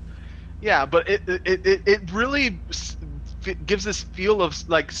nowadays. Yeah, but it really gives this feel of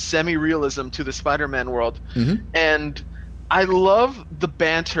like semi-realism to the Spider-Man world. Mm-hmm. And I love the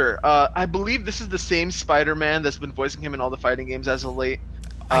banter. I believe this is the same Spider-Man that's been voicing him in all the fighting games as of late.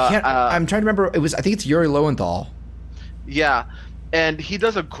 I'm trying to remember. I think it's Yuri Lowenthal. Yeah. And he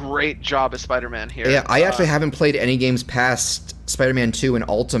does a great job as Spider-Man here. Yeah, I actually haven't played any games past Spider-Man 2 and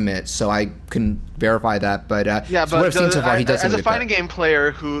Ultimate, so I can verify that. But what I've seen so far, he does. As a fighting game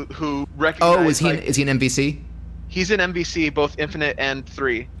player who recognizes. Oh, is he an MVC? He's an MVC, both Infinite and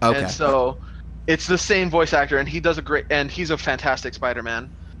 3. Okay. And so it's the same voice actor, and he's a fantastic Spider-Man.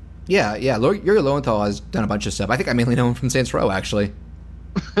 Yeah. Yuri Lowenthal has done a bunch of stuff. I think I mainly know him from Saints Row, actually.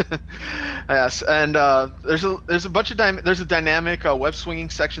 Yes, and there's a bunch of there's a dynamic web swinging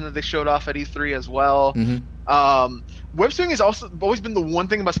section that they showed off at E3 as well. Mm-hmm. Web swinging has also always been the one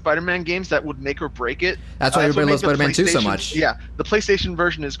thing about Spider-Man games that would make or break it. That's why everybody loves Spider-Man 2 so much. Yeah, the PlayStation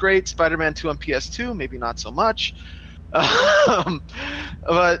version is great. Spider-Man 2 on PS2, maybe not so much.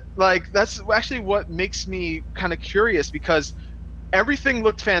 But like that's actually what makes me kind of curious because everything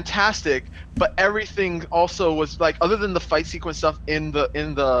looked fantastic, but everything also was like, other than the fight sequence stuff in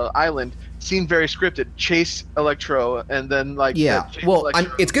the island, seemed very scripted. Chase Electro, and then like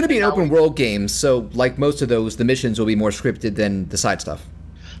it's going to be an open world game, so like most of those, the missions will be more scripted than the side stuff.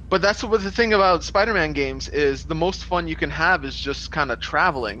 But that's what the thing about Spider-Man games is. The most fun you can have is just kind of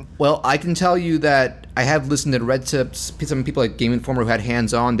traveling. Well, I can tell you that I have listened to Red Tips, some people like Game Informer who had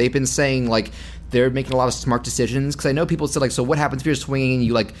hands-on. They've been saying like they're making a lot of smart decisions, because I know people said like, so what happens if you're swinging and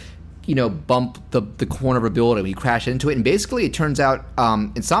you like, bump the corner of a building, you crash into it, and basically it turns out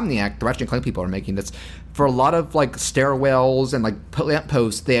Insomniac, the Ratchet & Clank people are making this, for a lot of like stairwells and like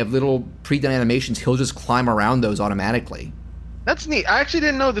lampposts, they have little pre-done animations. He'll just climb around those automatically. That's neat. I actually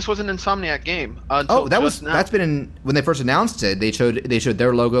didn't know this was an Insomniac game. That's been in when they first announced it. They showed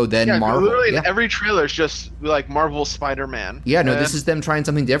their logo, then Marvel. Literally in every trailer is just like Marvel Spider-Man. Yeah, no, this is them trying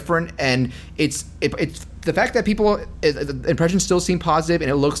something different, and it's the fact that people the impressions still seem positive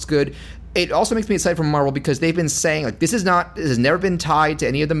and it looks good. it also makes me excited for Marvel because they've been saying, like, this has never been tied to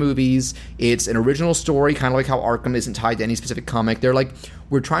any of the movies. It's an original story, kind of like how Arkham isn't tied to any specific comic. They're like,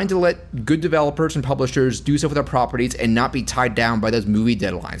 we're trying to let good developers and publishers do stuff with our properties and not be tied down by those movie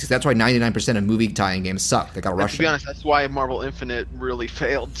deadlines. Because that's why 99% of movie tie-in games suck. They got to rush. To be honest, that's why Marvel Infinite really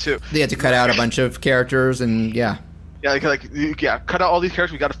failed too. They had to cut out a bunch of characters and cut out all these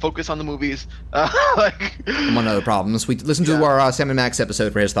characters. We got to focus on the movies. Among other problems. We listened to our Sam and Max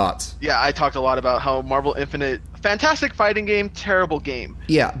episode for his thoughts. Yeah, I talked a lot about how Marvel Infinite, fantastic fighting game, terrible game.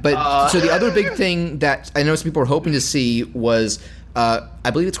 Yeah, but so the other big thing that I know some people were hoping to see was,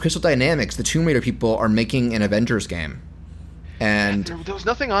 I believe it's Crystal Dynamics, the Tomb Raider people, are making an Avengers game. And there was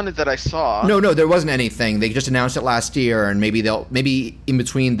nothing on it that I saw. No, there wasn't anything. They just announced it last year, and maybe in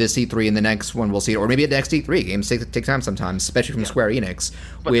between this E3 and the next one we'll see it, or maybe at the next E3. Games take time sometimes, especially from Square Enix,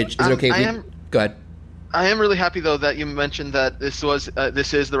 which is okay. Go ahead. I am really happy though that you mentioned that this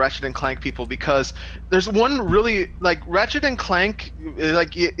is the Ratchet and Clank people, because there's one really, like, Ratchet and Clank,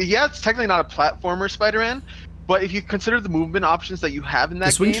 like, yeah, it's technically not a platformer, Spider-Man, but if you consider the movement options that you have in that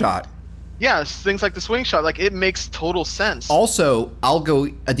the swing game, shot. Yeah, things like the swing shot, like, it makes total sense. Also, I'll go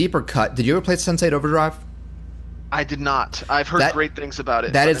a deeper cut. Did you ever play Sunset Overdrive? I did not. I've heard great things about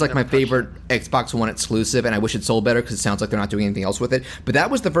it. That is like my favorite Xbox One exclusive, and I wish it sold better because it sounds like they're not doing anything else with it. But that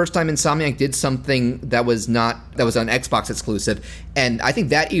was the first time Insomniac did something that was an Xbox exclusive, and I think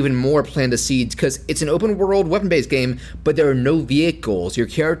that even more planted the seeds because it's an open world weapon-based game, but there are no vehicles. Your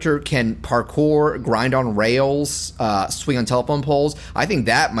character can parkour, grind on rails, swing on telephone poles. I think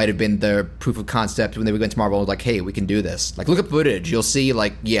that might have been the proof of concept when they went to Marvel and was like, hey, we can do this. Like, look at footage. You'll see,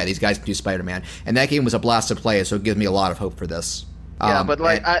 like, yeah, these guys can do Spider-Man. And that game was a blast to play, so it gives me a lot of hope for this. Yeah, but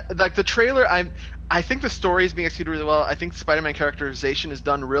like the trailer, I think the story is being executed really well. I think the Spider-Man characterization is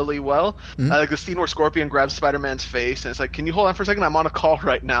done really well. Mm-hmm. Like the scene where Scorpion grabs Spider-Man's face, and it's like, can you hold on for a second? I'm on a call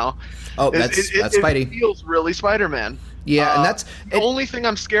right now. Oh, that's Spidey. It feels really Spider-Man. Yeah, and that's the only thing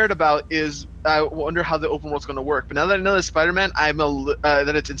I'm scared about is I wonder how the open world's going to work. But now that I know that Spider-Man,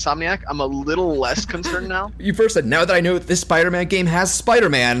 that it's Insomniac, I'm a little less concerned now. You first said, now that I know this Spider-Man game has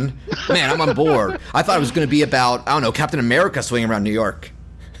Spider-Man, man, I'm on board. I thought it was going to be about, I don't know, Captain America swinging around New York.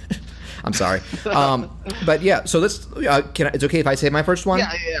 I'm sorry. But yeah, so let's, it's okay if I say my first one?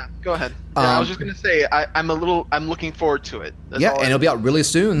 Yeah, go ahead. I was just going to say, I'm looking forward to it. That's and it'll be out really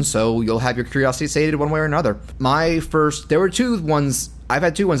soon, so you'll have your curiosity sated one way or another. There were two ones, I've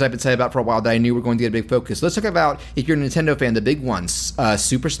had two ones I've been saying about for a while that I knew were going to get a big focus. Let's talk about, if you're a Nintendo fan, the big ones,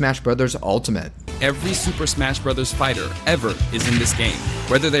 Super Smash Bros. Ultimate. Every Super Smash Bros. Fighter ever is in this game,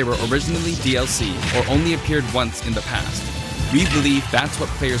 whether they were originally DLC or only appeared once in the past. We believe that's what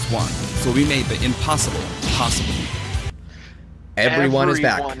players want, so we made the impossible possible. Everyone is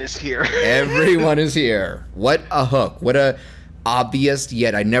back. Everyone is here. Everyone is here. What a hook. What a obvious,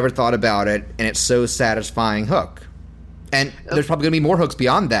 yet I never thought about it, and it's so satisfying hook. And there's probably going to be more hooks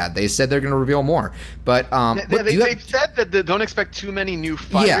beyond that. They said they're going to reveal more. But they've said that they don't expect too many new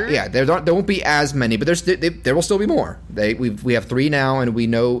fighters. Yeah. There won't be as many, but there will still be more. We have 3 now, and we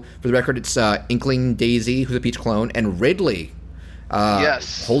know, for the record, it's Inkling Daisy, who's a Peach clone, and Ridley.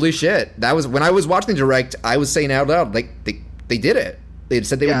 Yes. Holy shit. That was when I was watching the Direct, I was saying out loud, like, they did it. They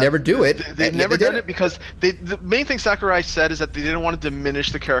said they would never do it. They've never done it because the main thing Sakurai said is that they didn't want to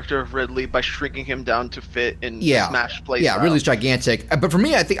diminish the character of Ridley by shrinking him down to fit in the Smash play style. Ridley's gigantic. But for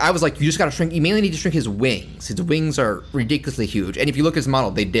me, I was like, you just got to shrink. You mainly need to shrink his wings. His wings are ridiculously huge. And if you look at his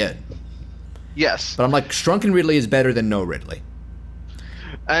model, they did. Yes. But I'm like, shrunken Ridley is better than no Ridley.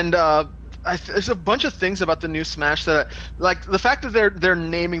 And there's a bunch of things about the new Smash that, like, the fact that they're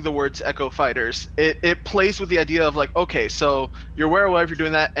naming the words Echo Fighters, it plays with the idea of, like, okay, so you're aware of whatever you're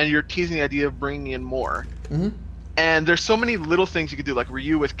doing that, and you're teasing the idea of bringing in more. Mm-hmm. And there's so many little things you could do, like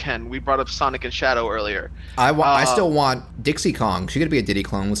Ryu with Ken. We brought up Sonic and Shadow earlier. I still want Dixie Kong. She could be a Diddy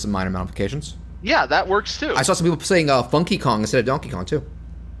clone with some minor modifications. Yeah, that works too. I saw some people saying Funky Kong instead of Donkey Kong too.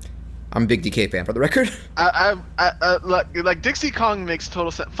 I'm a big DK fan, for the record. Like Dixie Kong makes total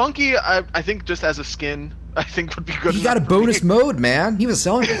sense. Funky, I think just as a skin, I think would be good. He got a bonus mode, man. He was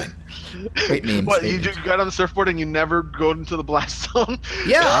selling it. Great memes. What, you just got on the surfboard and you never go into the blast zone?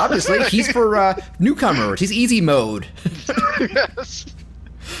 Yeah, obviously. He's for newcomers. He's easy mode. Yes.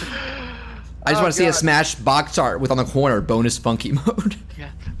 I just want to see a Smash box art with on the corner bonus Funky mode. Yeah.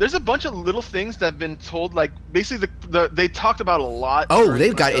 There's a bunch of little things that have been told, like, basically they talked about a lot. Oh,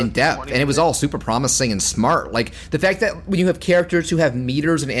 they've got in depth, and it was all super promising and smart. Like, the fact that when you have characters who have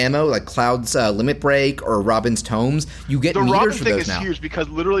meters of ammo, like Cloud's Limit Break or Robin's Tomes, you get meters for those now. The Robin thing is huge, because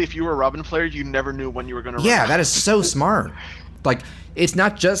literally if you were a Robin player, you never knew when you were going to run. Yeah, that is so smart. Like, it's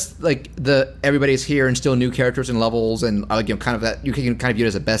not just like everybody's here and still new characters and levels and kind of that you can kind of view it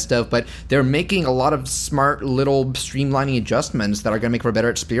as a best of, but they're making a lot of smart little streamlining adjustments that are going to make for a better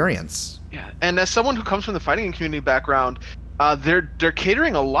experience. Yeah, and as someone who comes from the fighting community background, they're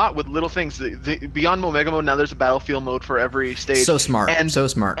catering a lot with little things. Beyond Omega Mode, now there's a battlefield mode for every stage. So smart, so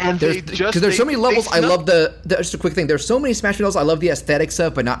smart. And because there's so many levels. I love just a quick thing. There's so many Smash levels I love the aesthetics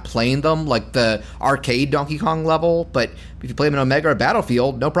of, but not playing them, like the arcade Donkey Kong level. But if you play them in Omega or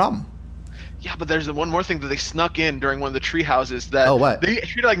Battlefield, no problem. Yeah, but there's one more thing that they snuck in during one of the tree houses that what? They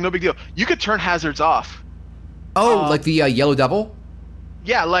treated like no big deal. You could turn hazards off. Oh, like the Yellow Devil?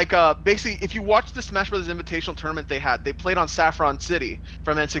 Yeah, like basically, if you watch the Smash Bros. Invitational tournament they played on Saffron City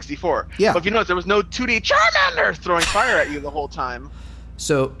from N64. Yeah. But if you notice, there was no 2D Charmander throwing fire at you the whole time.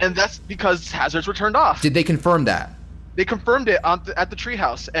 And that's because hazards were turned off. Did they confirm that? They confirmed it at the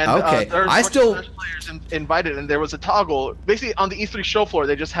treehouse, and there was players invited, and there was a toggle. Basically, on the E3 show floor,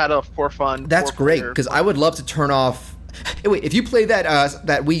 they just had a for fun. That's great, because I would love to turn off. Wait, if you play that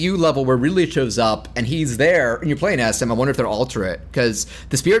Wii U level where Ridley shows up and he's there and you're playing as him, I wonder if they'll alter it. Because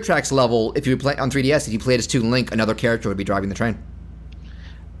the Spirit Tracks level, if you play on 3DS, if you played as Toon Link, another character would be driving the train.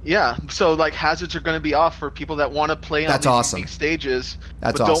 Yeah, so like hazards are going to be off for people that want to play on these big stages,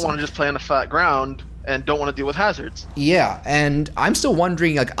 but don't want to just play on a flat ground and don't want to deal with hazards. Yeah, and I'm still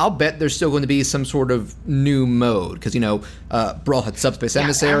wondering, like, I'll bet there's still going to be some sort of new mode, because, Brawl had Subspace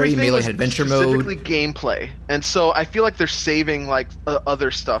Emissary, Melee had Adventure Mode. Specifically gameplay, and so I feel like they're saving, like,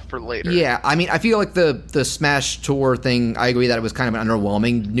 other stuff for later. Yeah, I mean, I feel like the Smash Tour thing, I agree that it was kind of an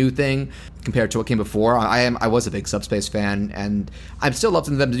underwhelming new thing compared to what came before. I was a big Subspace fan, and I'd still love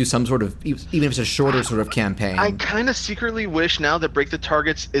for them to do some sort of, even if it's a shorter sort of campaign. I kind of secretly wish now that Break the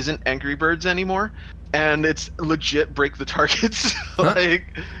Targets isn't Angry Birds anymore, and it's legit Break the Targets.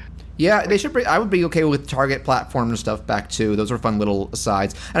 Yeah, they should. I would be okay with Target platform and stuff back too. Those are fun little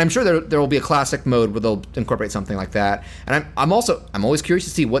asides, and I'm sure there will be a classic mode where they'll incorporate something like that. And I'm always curious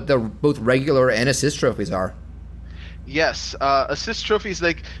to see what the both regular and assist trophies are. Yes, assist trophies,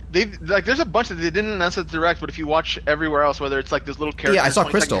 there's a bunch that they didn't announce at the Direct, but if you watch everywhere else, whether it's like those little characters, I saw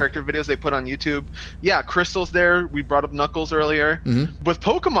Crystal character videos they put on YouTube. Yeah, Crystal's there. We brought up Knuckles earlier. Mm-hmm. With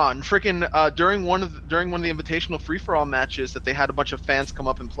Pokemon, freaking during one of the Invitational free-for-all matches that they had a bunch of fans come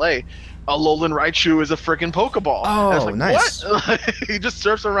up and play, Alolan Raichu is a freaking Pokeball. Oh, nice. What? He just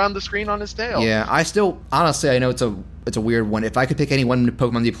surfs around the screen on his tail. Yeah, honestly, I know it's a weird one. If I could pick any one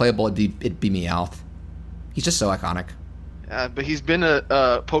Pokemon to be playable, it'd be Meowth. He's just so iconic. But he's been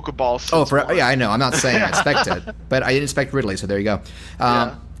a Pokeball since I know. I'm not saying I expect it, but I didn't expect Ridley, so there you go.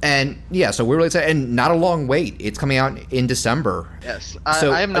 And yeah, so we're really excited, and not a long wait. It's coming out in December. Yes,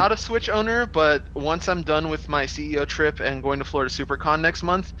 I am not a Switch owner, but once I'm done with my CEO trip and going to Florida SuperCon next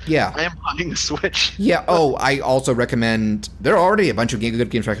month, I am buying a Switch. Yeah. Oh, I also recommend. There are already a bunch of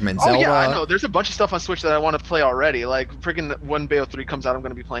good games to recommend. Zelda. Yeah, I know. There's a bunch of stuff on Switch that I want to play already. Like freaking when Bayo 3 comes out, I'm going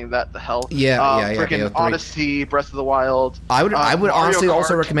to be playing that. The hell. Yeah. Freaking Odyssey, Breath of the Wild. I would honestly Kart.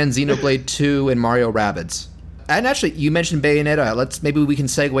 also recommend Xenoblade 2 and Mario Rabbids. And actually, you mentioned Bayonetta. Maybe we can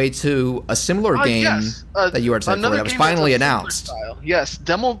segue to a similar game that you were excited for that was finally announced. Yes,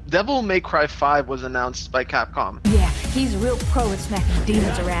 Devil May Cry 5 was announced by Capcom. Yeah, he's real pro at smacking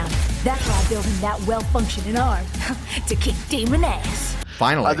demons around. That's why I built him that well-functioning arm to kick demon ass.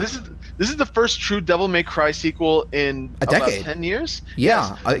 Finally, this is the first true Devil May Cry sequel in a decade. 10 years.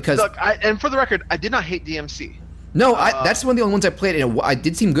 Yeah, because look, and for the record, I did not hate DMC. No, that's one of the only ones I played, and it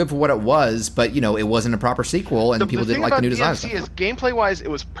did seem good for what it was, but, it wasn't a proper sequel, and people didn't like the new design stuff. The thing about DMC is, gameplay-wise, it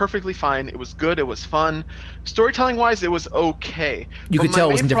was perfectly fine. It was good. It was fun. Storytelling-wise, it was okay. You could tell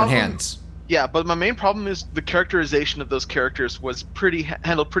it was in different hands. Yeah, but my main problem is the characterization of those characters was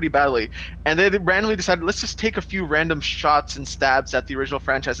handled pretty badly. And they randomly decided, let's just take a few random shots and stabs at the original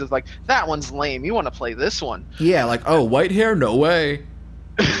franchise. It's like, that one's lame. You want to play this one. Yeah, like, oh, white hair? No way.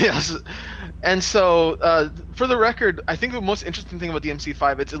 Yes. And so, for the record, I think the most interesting thing about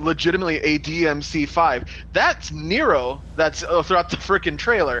DMC5, it's legitimately a DMC5. That's Nero that's throughout the frickin'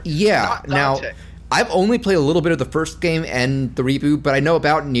 trailer. Yeah, now, I've only played a little bit of the first game and the reboot, but I know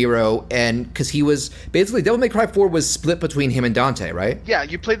about Nero, and because he was, basically, Devil May Cry 4 was split between him and Dante, right? Yeah,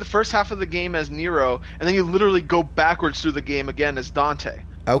 you played the first half of the game as Nero, and then you literally go backwards through the game again as Dante.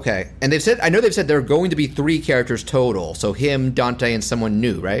 Okay, and I know they've said there are going to be 3 characters total, so him, Dante, and someone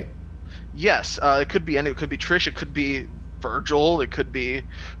new, right? Yes, it could be it could be Trish, it could be Virgil, it could be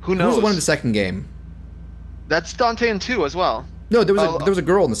who knows. Who's the one in the second game? That's Dante in 2 as well. No, there was a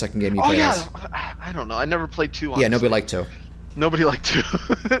girl in the second game you played as. I don't know. I never played 2 on nobody liked 2. Nobody liked 2.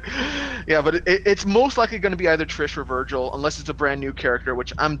 Yeah, but it's most likely going to be either Trish or Virgil, unless it's a brand new character,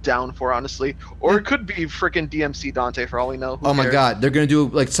 which I'm down for, honestly. Or it could be freaking DMC Dante, for all we know. Oh my god, they're going to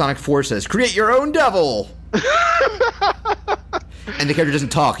do like Sonic Forces. Create your own devil! And the character doesn't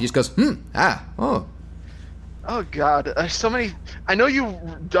talk. He just goes, oh. Oh god, there's so many. I know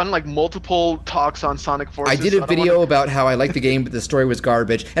you've done like multiple talks on Sonic Forces. I did a video about how I liked the game, but the story was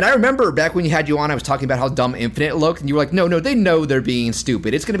garbage. And I remember back when you had you on, I was talking about how dumb Infinite looked, and you were like, no, they know they're being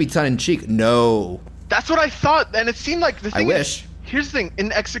stupid. It's going to be tongue-in-cheek. No. That's what I thought, and it seemed like the thing. I wish. Here's the thing: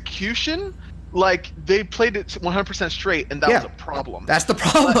 in execution, like they played it 100% straight, and that was a problem. That's the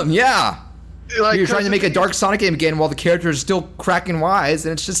problem. Yeah. Like, you're trying to make a Dark Sonic game again while the character is still cracking wise,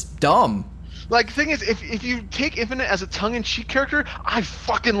 and it's just dumb. Like, the thing is, if you take Infinite as a tongue-in-cheek character, I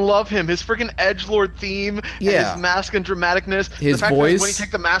fucking love him. His freaking edgelord theme, and his mask and dramaticness. His the fact voice. That when you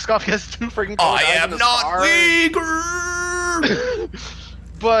take the mask off, he has 2 freaking I am not weak!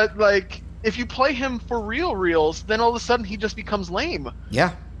 But, like, if you play him for reals, then all of a sudden he just becomes lame.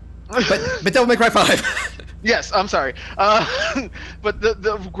 Yeah. But Devil May Cry 5. Yes, I'm sorry. But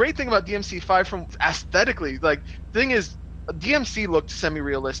the great thing about DMC 5 from aesthetically, like, the thing is, DMC looked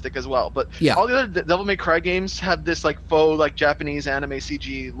semi-realistic as well, but all the other Devil May Cry games have this like faux, like Japanese anime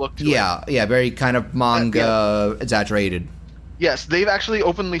CG look to it. Yeah, very kind of manga exaggerated. Yes, they've actually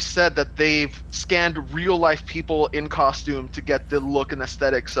openly said that they've scanned real-life people in costume to get the look and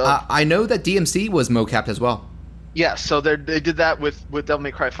aesthetic. So I know that DMC was mocapped as well. Yes, so they did that with Devil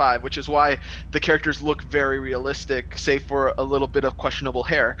May Cry 5, which is why the characters look very realistic, save for a little bit of questionable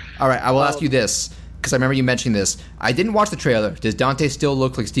hair. All right, I will ask you this, because I remember you mentioning this. I didn't watch the trailer. Does Dante still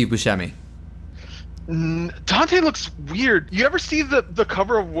look like Steve Buscemi? Dante looks weird. You ever see the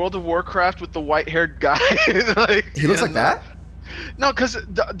cover of World of Warcraft with the white-haired guy? He looks like that? No, because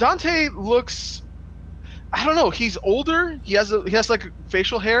Dante looks... I don't know. He's older. He has like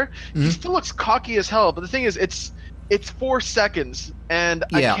facial hair. Mm-hmm. He still looks cocky as hell. But the thing is, it's 4 seconds, and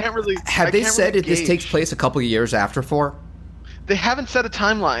I can't really. Have they said if this takes place a couple of years after 4? They haven't set a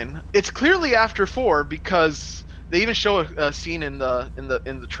timeline. It's clearly after 4 because they even show a scene in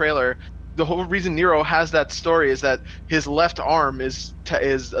the trailer. The whole reason Nero has that story is that his left arm is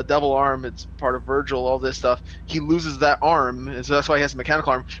a double arm. It's part of Virgil. All this stuff. He loses that arm, and so that's why he has a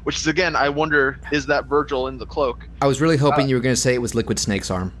mechanical arm. Which is again, I wonder, is that Virgil in the cloak? I was really hoping you were going to say it was Liquid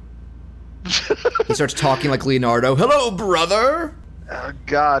Snake's arm. He starts talking like Leonardo. Hello, brother. Oh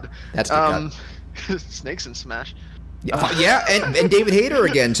God, that's good. Snakes in Smash. Yeah, and David Hayter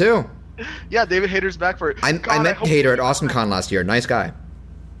again too. Yeah, David Hayter's back for it. I met Hayter at AwesomeCon last year. Nice guy.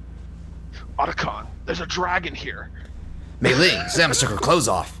 Otacon, there's a dragon here. Mei Ling, Samus took her clothes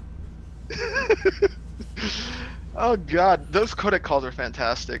off. Oh God, those codec calls are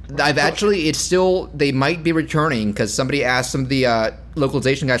fantastic. They might be returning because somebody asked some of the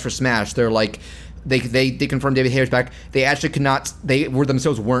localization guys for Smash. They're like, they confirmed David Hayter's back. They actually could not. They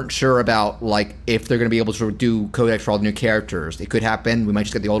weren't sure about like if they're going to be able to do codecs for all the new characters. It could happen. We might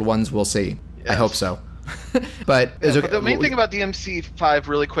just get the old ones. We'll see. Yes. I hope so. But the main thing about DMC 5,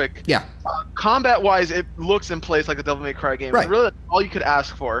 really quick. Yeah. Combat-wise, it looks and plays like a Devil May Cry game. Right. Really, that's all you could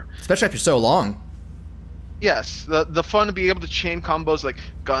ask for. Especially after so long. Yes, the fun to be able to chain combos like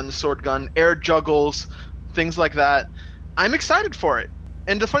gun, sword gun, air juggles, things like that. I'm excited for it.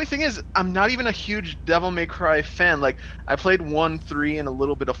 And the funny thing is, I'm not even a huge Devil May Cry fan. Like, I played 1, 3, and a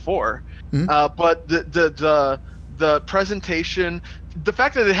little bit of 4. Mm-hmm. But the presentation, the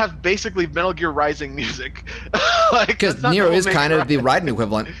fact that they have basically Metal Gear Rising music, because Nero is kind of the Raiden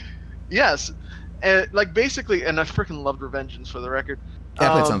equivalent. Yes, and like basically, and I freaking loved Revengeance for the record.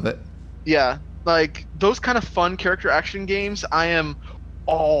 Yeah, I played some of it. Yeah, like those kind of fun character action games, I am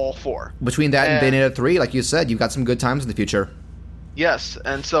all for. Between that and Bayonetta 3, like you said, you've got some good times in the future. Yes,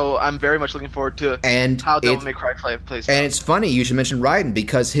 and so I'm very much looking forward to how Devil May Cry plays. And it's funny you should mention Raiden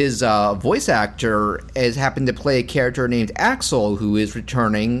because his voice actor has happened to play a character named Axel, who is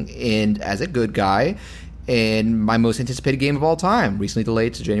returning as a good guy in my most anticipated game of all time, recently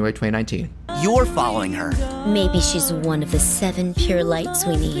delayed to January 2019. You're following her. Maybe she's one of the 7 pure lights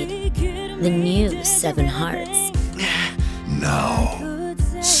we need. The new 7 hearts. Now,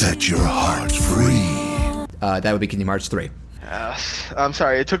 set your heart free. That would be Kingdom Hearts 3. I'm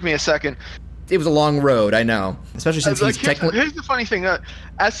sorry, it took me a second. It was a long road, I know. Especially since here's the funny thing.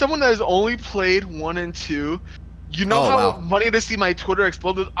 As someone that has only played 1 and 2, you know how funny to see my Twitter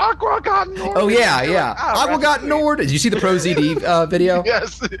explode with Aqua got Norden. Oh, yeah. Like, Aqua got Norden. Did you see the Pro ZD video?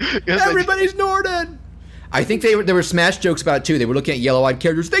 Yes. Everybody's Norden. I think there were Smash jokes about it, too. They were looking at yellow-eyed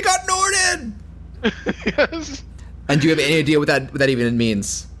characters. They got Norden! Yes. And do you have any idea what that even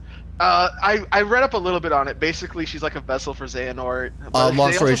means? I read up a little bit on it. Basically, she's like a vessel for Xehanort.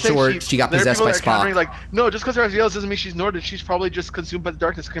 Long story short, she got possessed by Spock. Like, no, just because her has yellows doesn't mean she's Nord. She's probably just consumed by the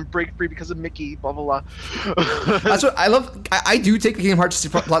darkness, can break free because of Mickey, blah, blah, blah. That's what I love. I do take the Kingdom Hearts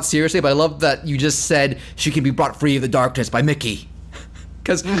plot seriously, but I love that you just said she can be brought free of the darkness by Mickey.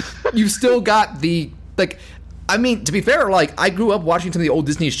 Because you've still got the, like, I mean, to be fair, like, I grew up watching some of the old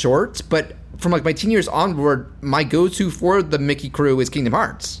Disney shorts, but from, like, my teen years onward, my go-to for the Mickey crew is Kingdom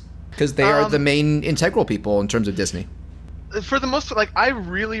Hearts. Because they are the main integral people in terms of Disney. For the most part, like, I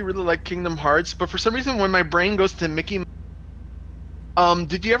really, really like Kingdom Hearts, but for some reason, when my brain goes to Mickey...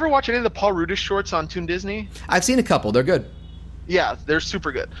 did you ever watch any of the Paul Rudish shorts on Toon Disney? I've seen a couple. They're good. Yeah, they're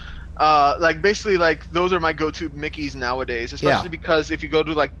super good. Like, basically, like, those are my go-to Mickeys nowadays, especially because if you go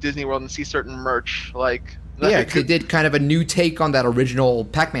to, like, Disney World and see certain merch, like... Yeah, they did kind of a new take on that original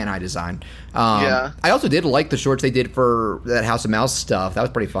Pac-Man eye design. I also did like the shorts they did for that House of Mouse stuff. That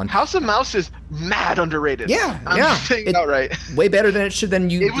was pretty fun. House of Mouse is mad underrated. I'm saying it outright. Way better than it should.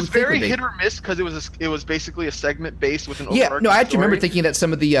 It was very hit or miss because it was basically a segment based with an overarching I actually story. remember thinking that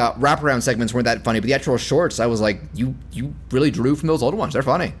some of the wraparound segments weren't that funny, but the actual shorts, I was like, you really drew from those old ones. They're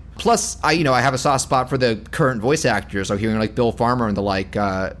funny. Plus, I have a soft spot for the current voice actors. So hearing like Bill Farmer and the like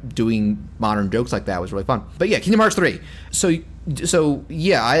doing modern jokes like that was really fun. But yeah, Kingdom Hearts 3. So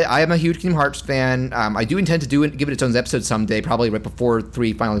yeah, I am a huge Kingdom Hearts fan. I do intend to give it its own episode someday, probably right before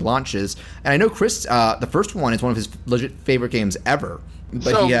 3 finally launches. And I know Chris, the first one is one of his legit favorite games ever.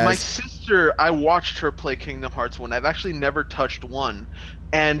 But my sister, I watched her play Kingdom Hearts 1. I've actually never touched 1.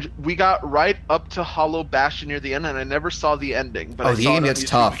 And we got right up to Hollow Bastion near the end, and I never saw the ending. But I the saw game it gets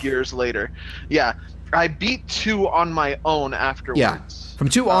tough. Years later. Yeah, I beat 2 on my own afterwards. Yeah. From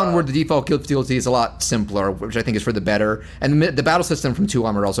 2 onward, the default difficulty is a lot simpler, which I think is for the better. And the battle system from 2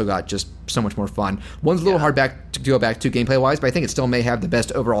 onward also got just so much more fun. One's a little hard to go back to gameplay-wise, but I think it still may have the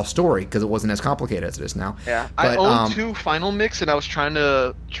best overall story because it wasn't as complicated as it is now. Yeah, but, I own 2 Final Mix, and I was trying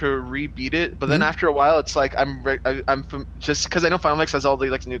to re-beat it, but then after a while, it's like I'm just because I know Final Mix has all the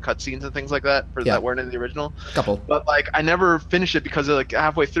like new cutscenes and things like that that weren't in the original. Couple. But like I never finished it because like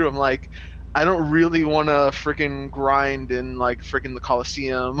halfway through, I'm like, I don't really want to freaking grind in like freaking the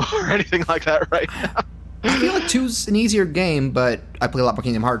Coliseum or anything like that right now. I feel like 2's an easier game, but I play a lot more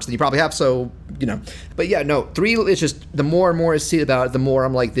Kingdom Hearts than you probably have, so, But yeah, no, 3 is just, the more and more I see about it, the more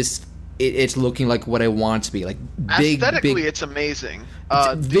I'm like, it's looking like what I want it to be. Like, aesthetically, it's amazing.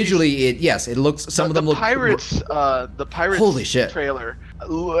 Visually, it looks, some of them look... The Pirates holy shit. trailer.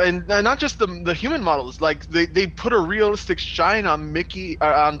 And not just the human models, like, they put a realistic shine on Mickey,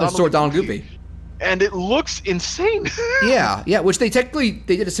 on Donald Goofy. And it looks insane. yeah, which they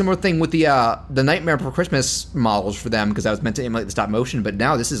did a similar thing with the Nightmare Before Christmas models for them because that was meant to emulate the stop motion, but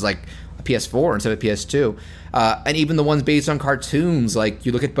now this is like a PS4 instead of PS2. And even the ones based on cartoons, like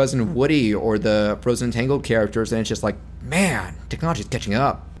you look at Buzz and Woody or the Frozen and Tangled characters, and it's just like, man, technology is catching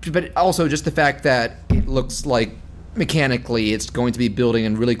up. But also just the fact that it looks like mechanically it's going to be building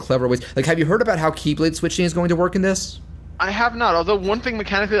in really clever ways. Like, have you heard about how Keyblade switching is going to work in this? I have not, although one thing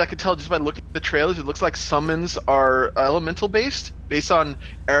mechanically I could tell just by looking at the trailers, it looks like summons are elemental based on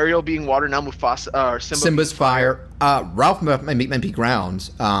Ariel being water, now Mufasa, Simba's fire. Ralph might be ground.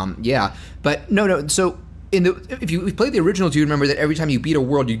 But no. So if you played the original, do you remember that every time you beat a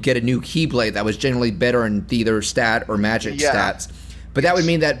world, you'd get a new Keyblade that was generally better in either stat or magic stats? But that would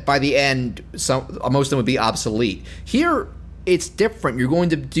mean that by the end, most of them would be obsolete. Here, it's different. You're going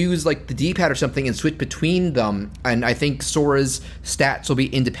to use like the D-pad or something and switch between them, and I think Sora's stats will be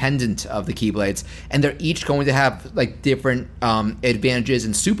independent of the Keyblades, and they're each going to have like different advantages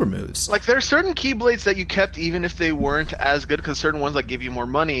and super moves. Like there are certain Keyblades that you kept even if they weren't as good, because certain ones like give you more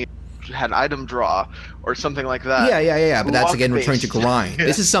money had item draw or something like that. Yeah. But that's again returning to grind.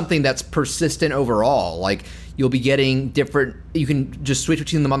 This is something that's persistent overall. Like you'll be getting different. You can just switch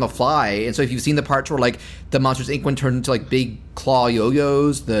between them on the fly. And so if you've seen the parts where like the Monsters Inc. one turned into like big claw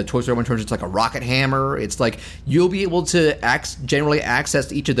yo-yos, the Toy Story one turns into like a rocket hammer. It's like you'll be able to generally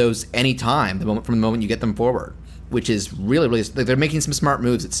access each of those anytime from the moment you get them forward, which is really, really... Like, they're making some smart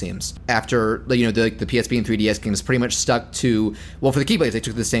moves, it seems. After, the PSP and 3DS games pretty much stuck to... Well, for the Keyblades, they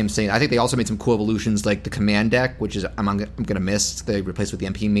took the same thing. I think they also made some cool evolutions, like the command deck, which is I'm going to miss. They replaced with the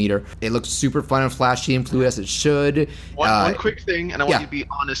MP meter. It looks super fun and flashy and fluid as it should. One quick thing, and I want you to be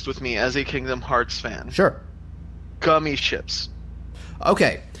honest with me as a Kingdom Hearts fan. Sure. Gummy ships.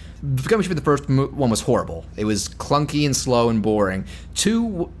 Okay. Gummy Ship, the first one was horrible. It was clunky and slow and boring.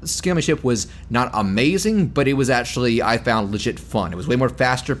 2, Gummy Ship was not amazing, but it was actually, I found, legit fun. It was way more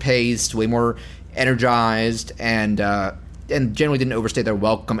faster paced, way more energized, and generally didn't overstay their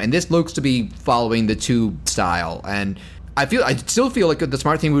welcome. And this looks to be following the 2 style. And I still feel like the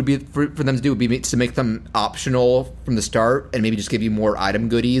smart thing would be for them to do would be to make them optional from the start, and maybe just give you more item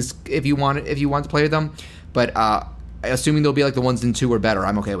goodies if you want to play them. But assuming they'll be like the ones in 2 or better,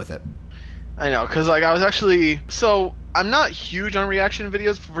 I'm okay with it. I know, because like I was actually I'm not huge on reaction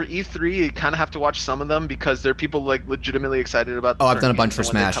videos for E3. You kind of have to watch some of them because there are people like legitimately excited about. I've done a bunch for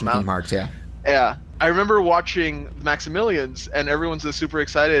Smash and Kingdom Hearts. Yeah, I remember watching Maximilian's, and everyone's just super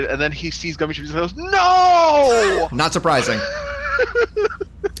excited, and then he sees Gummy Shoots and goes, "No!" Not surprising.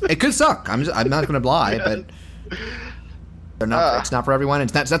 It could suck. I'm not going to lie, but they're not. It's not for everyone.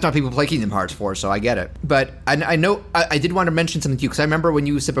 That's not what people play Kingdom Hearts for. So I get it. But I know I did want to mention something to you because I remember when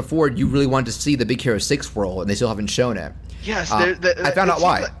you said before you really wanted to see the Big Hero 6 world, and they still haven't shown it. Yes, I found out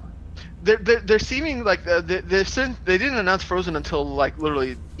why. They're seeming like they didn't announce Frozen until like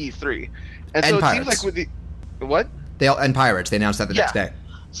literally E3. And so it seems like with the what? And Pirates, they announced that the next day.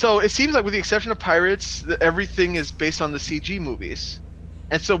 So it seems like with the exception of Pirates, everything is based on the CG movies.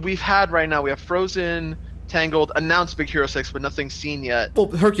 And so we have Frozen, Tangled, announced Big Hero 6, but nothing seen yet. Well,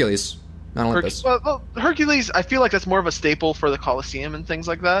 Hercules, not Olympus. Well, Hercules, I feel like that's more of a staple for the Coliseum and things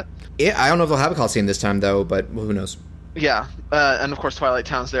like that. Yeah, I don't know if they'll have a Coliseum this time though, but who knows? Yeah, and of course Twilight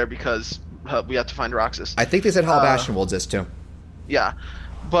Town's there because we have to find Roxas. I think they said Hall of Bastion will exist too. Yeah.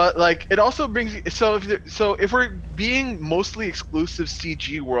 But like it also brings if we're being mostly exclusive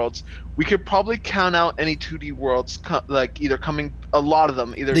CG worlds, we could probably count out any 2D worlds either coming a lot of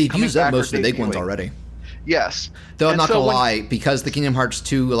them either. They've used up most of the big ones already. Yes. Though I'm not gonna lie, because the Kingdom Hearts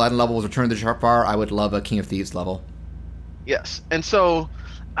 2 Aladdin level was Return of the Jafar, I would love a King of Thieves level. Yes, and so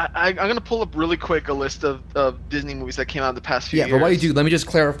I'm going to pull up really quick a list of Disney movies that came out in the past few years. Yeah, but while you do, let me just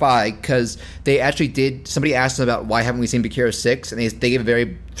clarify, because they actually did, somebody asked them about why haven't we seen Big Hero 6, and they gave a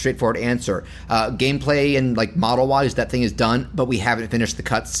very straightforward answer. Gameplay and like model-wise, that thing is done, but we haven't finished the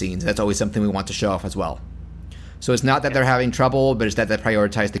cutscenes. That's always something we want to show off as well. So it's not that they're having trouble, but it's that they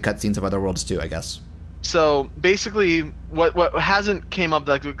prioritize the cutscenes of other worlds too, I guess. So basically, what hasn't came up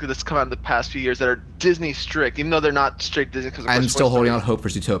that's come out in the past few years that are Disney strict, even though they're not strict Disney. Because I'm still holding out hope for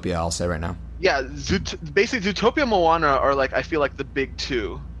Zootopia. I'll say right now. Yeah, basically Zootopia and Moana are like I feel like the big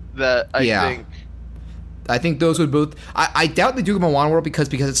two that I think. I think those would both. I doubt they do Moana World because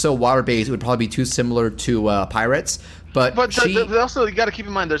it's so water based. It would probably be too similar to Pirates. But also you got to keep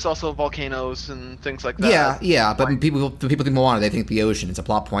in mind there's also volcanoes and things like that. Yeah. But people think Moana, they think the ocean. It's a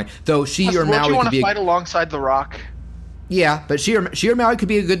plot point. Though she or Maui could be fight alongside the Rock. Yeah, but she or Maui could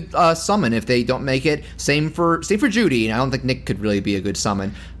be a good summon if they don't make it. Same for Judy. And I don't think Nick could really be a good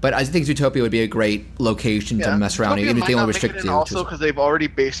summon. But I think Zootopia would be a great location to mess around, even if they only restrict you. Also, because they've already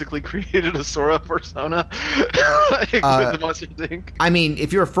basically created a Sora persona. With the Monster Inc. I mean,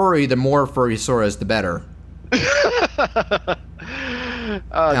 if you're a furry, the more furry Soras, the better.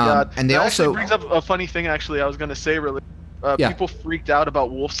 God. And they that also brings up a funny thing. Actually, I was going to say really. People freaked out about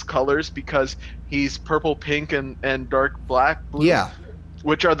Wolf's colors because he's purple, pink, and dark black, blue. Yeah.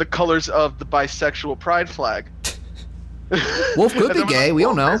 Which are the colors of the bisexual pride flag. Wolf could be gay. We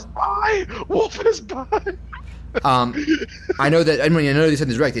don't know. Wolf is bi. I know that. I mean, I know they said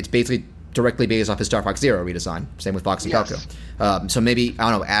this direct. It's basically directly based off his Star Fox Zero redesign. Same with Fox and Falco. So maybe I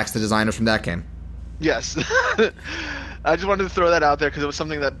don't know. Axe the designers from that game. Yes. I just wanted to throw that out there because it was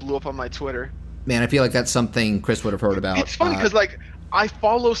something that blew up on my Twitter. Man, I feel like that's something Chris would have heard about. It's funny because like I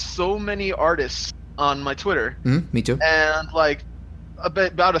follow so many artists on my Twitter. Me too. And like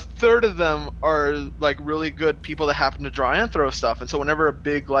about a third of them are like really good people that happen to draw Anthro stuff. And so whenever a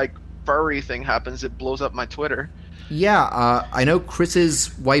big like furry thing happens, it blows up my Twitter. Yeah, I know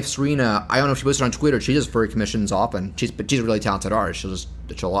Chris's wife Serena. I don't know if she posted on Twitter. She does furry commissions often. She's a really talented artist.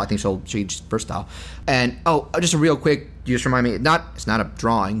 I think she'll versatile. And just a real quick, you just remind me. It's not a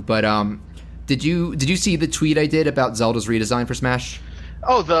drawing, but did you see the tweet I did about Zelda's redesign for Smash?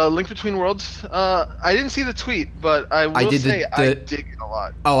 Oh, the Link Between Worlds. I didn't see the tweet, but I dig it a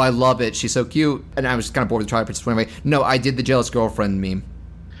lot. Oh, I love it. She's so cute, and I was kind of bored with trying to anyway. No, I did the jealous girlfriend meme.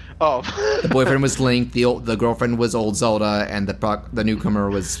 Oh. The boyfriend was Link, the girlfriend was old Zelda, and the newcomer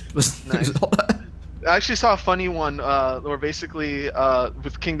was nice. Zelda. I actually saw a funny one where basically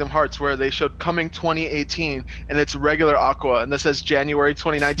with Kingdom Hearts where they showed coming 2018 and it's regular Aqua and this says January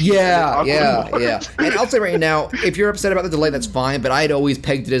 2019. Yeah. And I'll say right now, if you're upset about the delay, that's fine, but I had always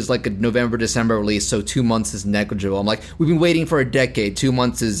pegged it as like a November, December release, so 2 months is negligible. I'm like, we've been waiting for a decade, 2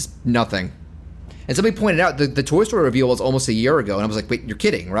 months is nothing. And somebody pointed out the Toy Story reveal was almost a year ago, and I was like, wait, you're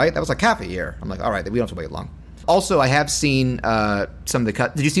kidding, right? That was like half a year. I'm like, all right, we don't have to wait long. Also, I have seen some of the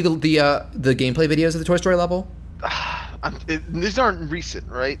cut. Did you see the gameplay videos of the Toy Story level? These aren't recent,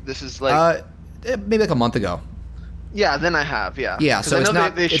 right? This is like maybe like a month ago. Yeah, then I have, yeah. Yeah, so I it's know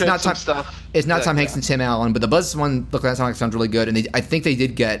not they it's showed not some Tom, stuff. It's not Tom Hanks and Tim Allen, but the Buzz one sounds really good, and I think they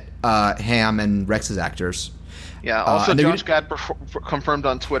did get Ham and Rex's actors. Yeah. Also, Josh Gad confirmed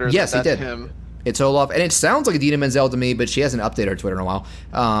on Twitter. Yes, that's he did. Him. It's Olaf, and it sounds like Idina Menzel to me, but she hasn't updated her Twitter in a while.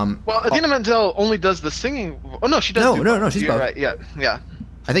 Well, Idina Menzel only does the singing. Oh no, she does. No, she's You're both. right. Yeah.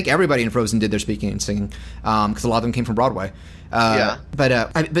 I think everybody in Frozen did their speaking and singing, because a lot of them came from Broadway. But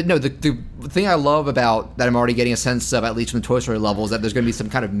no, the thing I love about that I'm already getting a sense of, at least from the Toy Story level, is that there's going to be some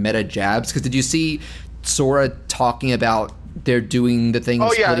kind of meta jabs. Because did you see Sora talking about they're doing the thing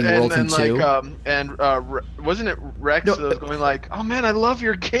of splitting worlds in two? Wasn't it Rex that was going like, "Oh man, I love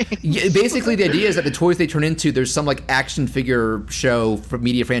your game." Yeah, basically, the idea is that the toys they turn into, there's some like action figure show for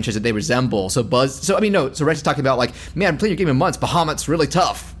media franchise that they resemble. So Rex is talking about like, "Man, I'm playing your game in months. Bahamut's really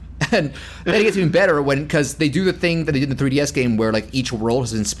tough." And then it gets even better because they do the thing that they did in the 3DS game where like each world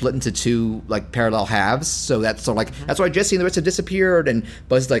has been split into two like parallel halves. So that's sort of like that's why Jesse and the rest have disappeared. And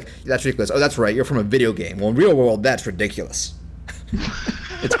Buzz is like, "That's ridiculous." "Oh, that's right. You're from a video game." "Well, in real world, that's ridiculous."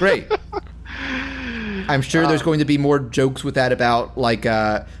 It's great. I'm sure there's going to be more jokes with that about like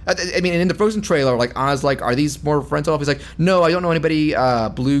I mean, in the Frozen trailer, like Anna's like, "Are these more friends off?" He's like, "No, I don't know anybody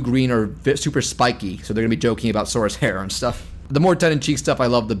blue, green, or super spiky." So they're gonna be joking about Sora's hair and stuff. The more tongue-in-cheek stuff I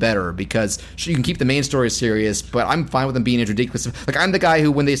love, the better, because you can keep the main story serious, but I'm fine with them being ridiculous. Like, I'm the guy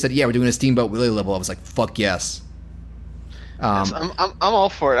who, when they said, "Yeah, we're doing a Steamboat Willie level," I was like, "Fuck yes." Yes, I'm all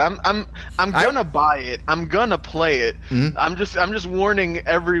for it. I'm gonna buy it. I'm gonna play it. Mm-hmm. I'm just warning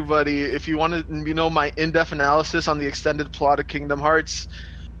everybody. If you want to, my in-depth analysis on the extended plot of Kingdom Hearts,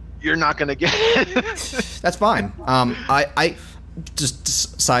 you're not gonna get it. That's fine. I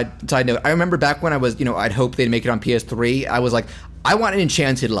just side note. I remember back when I was, I'd hope they'd make it on PS3. I was like, I want an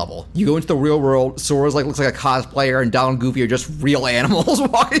Enchanted level. You go into the real world. Sora's looks like a cosplayer, and Donald and Goofy are just real animals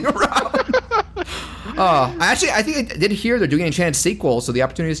walking around. I think I did hear they're doing an Enchanted sequel, so the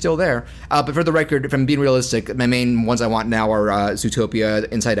opportunity is still there. But for the record, if I'm being realistic, my main ones I want now are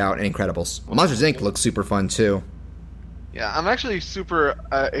Zootopia, Inside Out, and Incredibles. Well, Monsters, Inc. looks super fun, too. Yeah, I'm actually super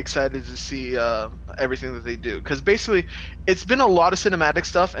excited to see everything that they do, because basically it's been a lot of cinematic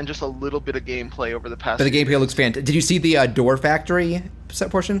stuff and just a little bit of gameplay over the past. But the gameplay looks fantastic. Did you see the Door Factory set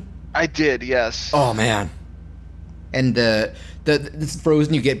portion? I did, yes. Oh man! And the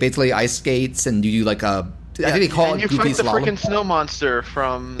Frozen, you get basically ice skates, and you do like I think they call it Goofy Slalom. And you fight the freaking snow monster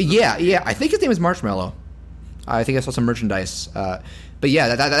from. Yeah. I think his name is Marshmallow. I think I saw some merchandise. But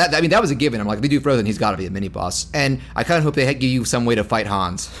yeah, that was a given. I'm like, they do Frozen, he's got to be a mini boss. And I kind of hope they give you some way to fight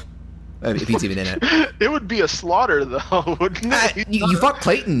Hans, if he's even in it. It would be a slaughter, though, wouldn't it? You fought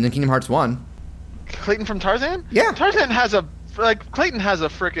Clayton in Kingdom Hearts 1. Clayton from Tarzan? Yeah. Clayton has a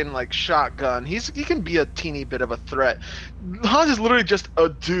freaking shotgun. He can be a teeny bit of a threat. Hans is literally just a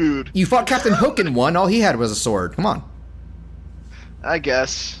dude. You fought Captain Hook in 1. All he had was a sword. Come on. I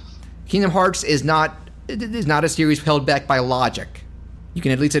guess. Kingdom Hearts is not a series held back by logic. You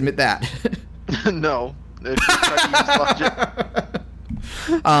can at least admit that. No.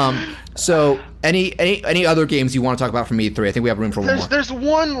 So any other games you want to talk about from E3? I think we have room for one more. There's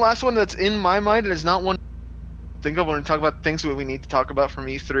one last one that's in my mind, and it's not one I think of when we talk about things that we need to talk about from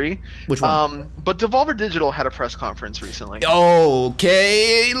E3. Which one? But Devolver Digital had a press conference recently.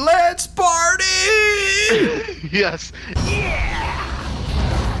 Okay, let's party! Yes.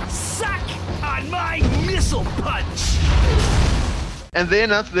 Yeah! Suck on my missile punch! And they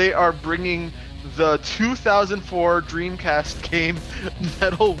announced they are bringing the 2004 Dreamcast game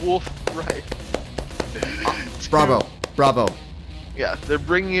Metal Wolf Right. Bravo. Yeah, they're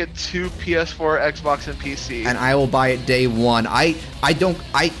bringing it to PS4, Xbox, and PC. And I will buy it day one.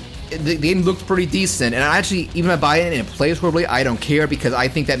 The game looked pretty decent, and actually, even if I buy it and it plays horribly, I don't care, because I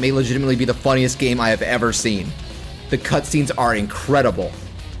think that may legitimately be the funniest game I have ever seen. The cutscenes are incredible.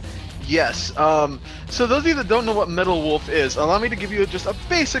 Yes. So those of you that don't know what Metal Wolf is, allow me to give you just a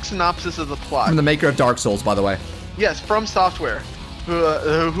basic synopsis of the plot. From the maker of Dark Souls, by the way. Yes, From Software,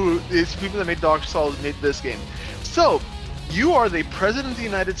 who is people that made Dark Souls, made this game. So, you are the President of the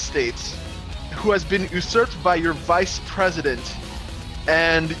United States who has been usurped by your Vice President,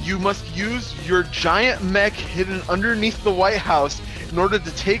 and you must use your giant mech hidden underneath the White House in order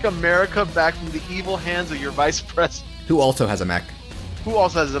to take America back from the evil hands of your Vice President. Who also has a mech.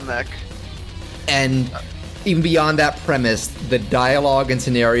 And even beyond that premise, the dialogue and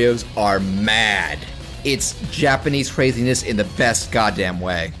scenarios are mad. It's Japanese craziness in the best goddamn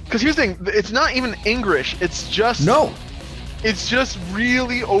way. Because here's the thing, it's not even English, it's just... No! It's just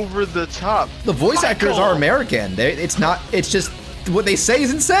really over the top. The voice actors are American. It's just, what they say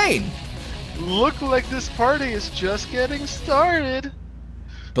is insane. Look like this party is just getting started.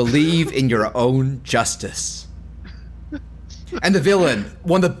 Believe in your own justice. And the villain,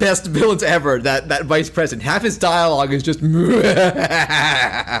 one of the best villains ever, that vice president. Half his dialogue is just.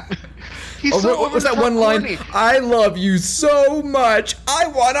 He's so what's that one line? horny. I love you so much, I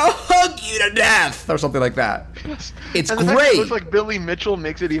want to hug you to death, or something like that. It's And the fact that great. it looks like Billy Mitchell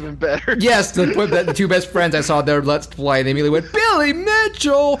makes it even better. Yes, the two best friends I saw their Let's Play, they immediately went, Billy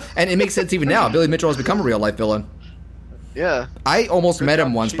Mitchell! And it makes sense even now. Billy Mitchell has become a real-life villain. Yeah. I almost met him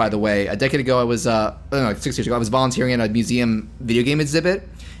job, once, by the way. A decade ago, I was, 6 years ago, I was volunteering at a museum video game exhibit,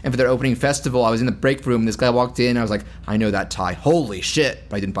 and for their opening festival, I was in the break room, and this guy walked in, and I was like, I know that tie. Holy shit!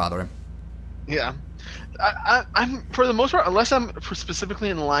 But I didn't bother him. Yeah. I'm, for the most part, unless I'm specifically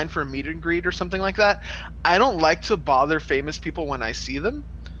in line for a meet and greet or something like that, I don't like to bother famous people when I see them.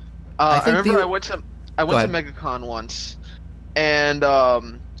 I remember I went to MegaCon once, and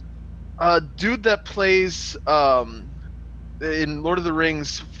a dude that plays in Lord of the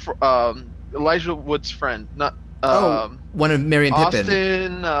Rings, Elijah Wood's friend, not one of Merry and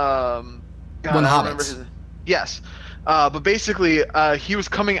Pippin. Austin. One of the Hobbits. Yes. But basically, he was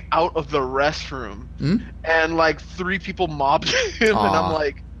coming out of the restroom, and like 3 people mobbed him, and I'm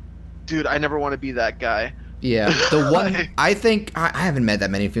like, dude, I never want to be that guy. Yeah, the one I think I haven't met that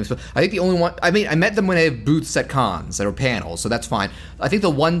many famous people. I think the only one I met them when they have booths at cons or panels, so that's fine. I think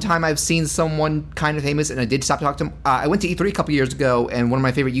the one time I've seen someone kind of famous, and I did stop to talk to him. I went to E3 a couple years ago, and one of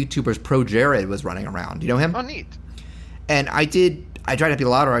my favorite YouTubers, Pro Jared, was running around. Do you know him? Oh, neat. And I tried not to be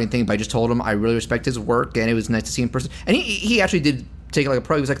loud or anything, but I just told him I really respect his work, and it was nice to see him in person. And he actually did take it like a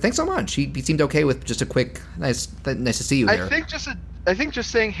pro. He was like, "Thanks so much." He seemed okay with just a quick, nice to see you there. I think just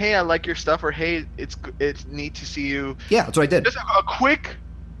saying, "Hey, I like your stuff," or "Hey, it's neat to see you." Yeah, that's what I did. Just a quick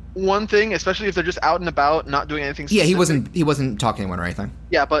one thing, especially if they're just out and about, not doing anything specific. Yeah, he wasn't talking to anyone or anything.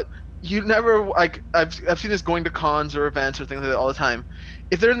 Yeah, but you never like I've seen this going to cons or events or things like that all the time.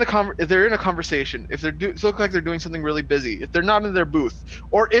 If they're in a conversation, if they look like they're doing something really busy, if they're not in their booth,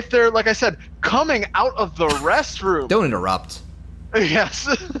 or if they're, like I said, coming out of the restroom. Don't interrupt. Yes.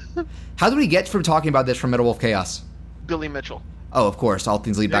 How did we get from talking about this from Metal Wolf Chaos? Billy Mitchell. Oh, of course. All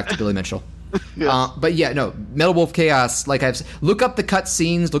things lead back to Billy Mitchell. Yes. But yeah, no, Metal Wolf Chaos, like look up the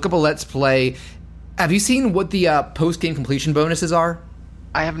cutscenes, look up a Let's Play. Have you seen what the post-game completion bonuses are?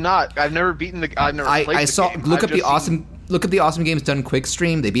 I have not. I've never played the game. Look up the Awesome Games Done quick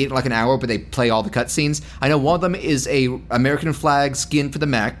stream. They beat it in like an hour, but they play all the cutscenes. I know one of them is a American flag skin for the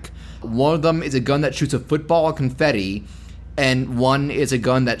mech. One of them is a gun that shoots a football of confetti, and one is a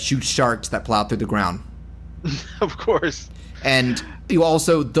gun that shoots sharks that plow through the ground. Of course. And you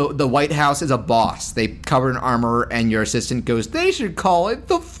also, the White House is a boss. They cover in armor, and your assistant goes, "They should call it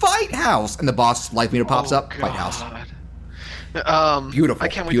the Fight House." And the boss life meter pops up, God. White House. Beautiful. I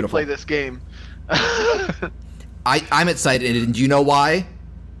can't wait to play this game. I'm excited, and do you know why?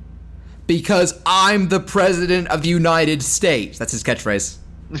 Because I'm the President of the United States. That's his catchphrase.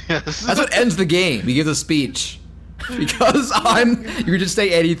 Yes. That's what ends the game. He gives a speech. Because you can just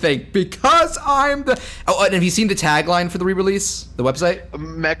say anything. Because I'm the... Oh, and have you seen the tagline for the re-release? The website?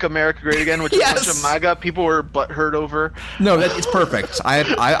 Make America Great Again, which Yes! a bunch of MAGA people were butthurt over. No, it's perfect.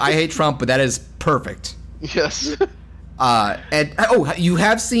 I hate Trump, but that is perfect. Yes. You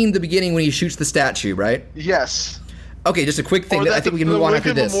have seen the beginning when he shoots the statue, right? Yes. Okay, just a quick thing. I think we can move on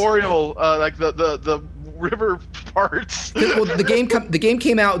after this. Memorial, like the river parts. Well, the game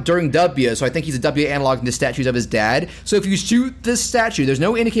came out during W, so I think he's a W analog in the statues of his dad. So if you shoot this statue, there's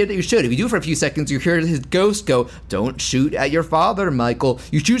no indicator that you should. If you do it for a few seconds, you hear his ghost go, "Don't shoot at your father, Michael."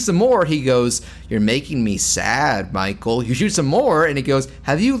 You shoot some more, he goes, "You're making me sad, Michael." You shoot some more, and he goes,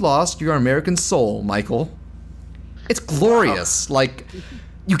 "Have you lost your American soul, Michael?" It's glorious. Wow. Like,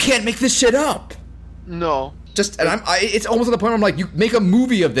 you can't make this shit up. No. It's almost to the point where I'm like, you make a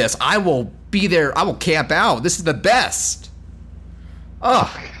movie of this. I will be there. I will camp out. This is the best. Ugh.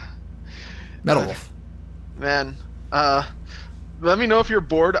 Metal Wolf. Man, let me know if you're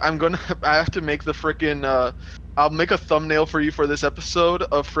bored. I have to make the frickin', I'll make a thumbnail for you for this episode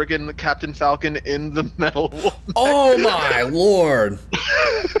of frickin' Captain Falcon in the Metal Wolf. Oh my lord.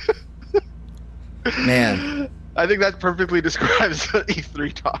 Man. I think that perfectly describes the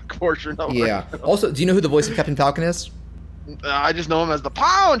E3 talk portion of it. Yeah. Also, do you know who the voice of Captain Falcon is? I just know him as the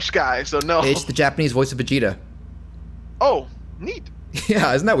Punch guy, so no. It's the Japanese voice of Vegeta. Oh, neat.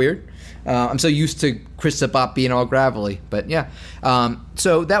 Yeah, isn't that weird? I'm so used to Chris Sabat being all gravelly, but yeah.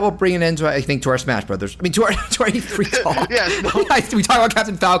 So that will bring an end to, I think, to our Smash Brothers. I mean, to our E3 talk. Yeah, no. We talk about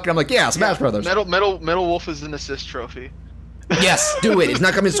Captain Falcon. I'm like, yeah, Smash Brothers. Metal Wolf is an assist trophy. Yes, do it. It's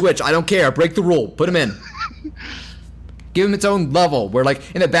not coming to Switch. I don't care. Break the rule. Put him in. Give him its own level where, like,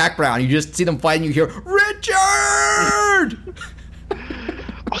 in the background, you just see them fighting. You hear, "Richard!"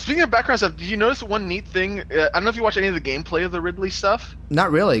 Oh, speaking of background stuff, did you notice one neat thing? I don't know if you watch any of the gameplay of the Ridley stuff.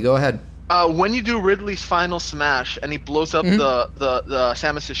 Not really. Go ahead. When you do Ridley's final smash and he blows up the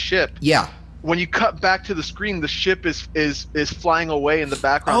Samus's ship. Yeah. When you cut back to the screen, the ship is flying away in the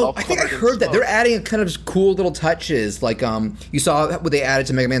background. Oh, I think I heard that. They're adding kind of cool little touches. Like, you saw what they added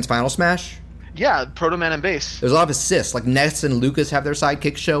to Mega Man's Final Smash? Yeah, Proto Man and Base. There's a lot of assists. Like, Ness and Lucas have their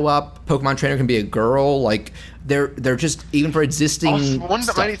sidekicks show up. Pokemon Trainer can be a girl. Like, they're just, even for existing one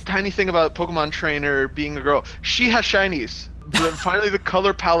tiny thing about Pokemon Trainer being a girl. She has shinies. But finally, the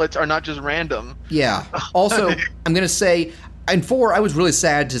color palettes are not just random. Yeah. Also, I'm going to say... In 4, I was really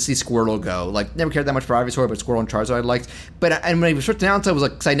sad to see Squirtle go. Like, never cared that much for Ivysaur, but Squirtle and Charizard I liked. And when I switched down to, I was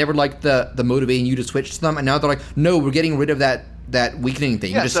like, because I never liked the motivating you to switch to them. And now they're like, no, we're getting rid of that weakening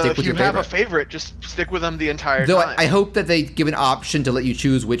thing. Yeah, you just so stick with your favorite. if you have a favorite, just stick with them the entire Though time. I hope that they give an option to let you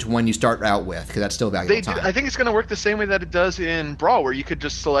choose which one you start out with, because that's still valuable time. I think it's going to work the same way that it does in Brawl, where you could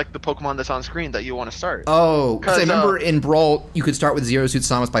just select the Pokemon that's on screen that you want to start. Oh, because I remember in Brawl, you could start with Zero Suit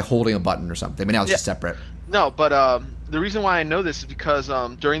Samus by holding a button or something, but now it's just separate. No, but the reason why I know this is because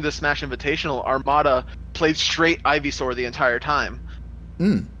during the Smash Invitational, Armada played straight Ivysaur the entire time.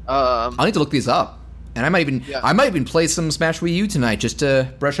 I'll need to look these up. And I might even play some Smash Wii U tonight just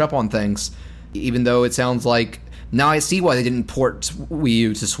to brush up on things. Even though it sounds like now I see why they didn't port Wii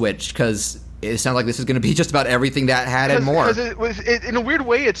U to Switch, because it sounds like this is going to be just about everything that had and more. Because in a weird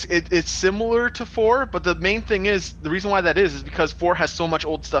way, it's similar to 4, but the main thing is, the reason why that is because 4 has so much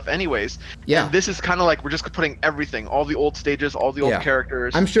old stuff anyways. Yeah. And this is kind of like we're just putting everything, all the old stages, all the old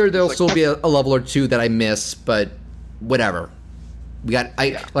characters. I'm sure there'll still be a level or two that I miss, but whatever.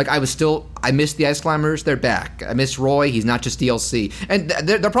 I missed the Ice Climbers. They're back. I miss Roy. He's not just DLC, and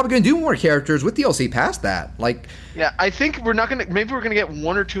they're probably going to do more characters with DLC past that. I think maybe we're gonna get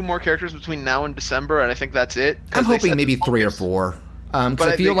 1 or 2 more characters between now and December, and I think that's it. I'm hoping maybe 3 or 4. Because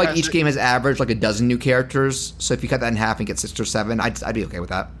I feel like each game has averaged like a dozen new characters. So if you cut that in half and get 6 or 7, I'd be okay with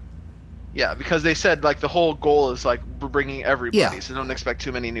that. Yeah, because they said the whole goal is we're bringing everybody, so don't expect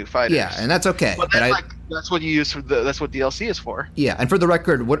too many new fighters. Yeah, and that's okay. But that's what you use that's what DLC is for. Yeah, and for the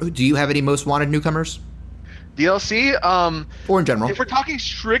record, do you have any most wanted newcomers? DLC, or in general. If we're talking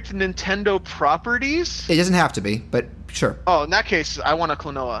strict Nintendo properties, it doesn't have to be, but sure. Oh, in that case, I want a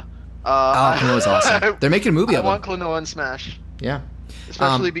Klonoa. Klonoa's awesome. They're making a movie of it. I want Klonoa in Smash. Yeah,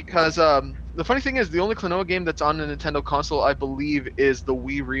 especially because the funny thing is, the only Klonoa game that's on a Nintendo console, I believe, is the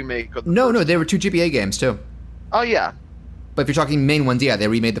Wii remake of the No, they were 2 GBA games, too. Oh, yeah. But if you're talking main ones, yeah, they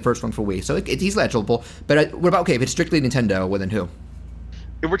remade the first one for Wii. So it's easily eligible. But what about, if it's strictly Nintendo, well, then who?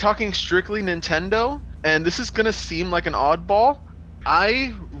 If we're talking strictly Nintendo, and this is going to seem like an oddball,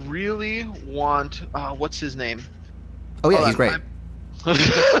 I really want... what's his name? Oh, yeah, he's great.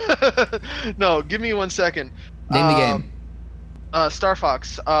 No, give me 1 second. Name the game. Star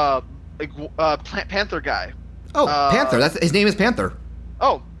Fox. Panther guy. Oh, Panther. His name is Panther.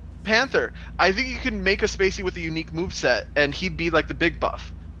 Oh, Panther. I think you can make a Spacey with a unique moveset, and he'd be the big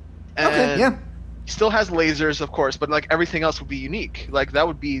buff. And okay, yeah. He still has lasers, of course, but everything else would be unique. That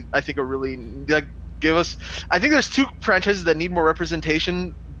would be, I think, a really give us. I think there's 2 franchises that need more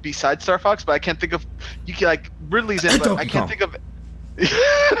representation besides Star Fox, but I can't think of. You can Ridley's in, but I can't think of.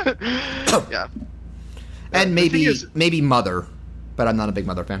 Yeah. And maybe Mother, but I'm not a big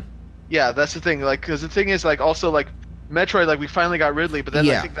Mother fan. Yeah, that's the thing. Because the thing is, also Metroid, we finally got Ridley, but then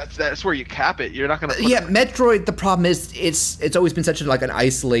I think that's where you cap it. You're not gonna. Metroid. The problem is, it's always been such an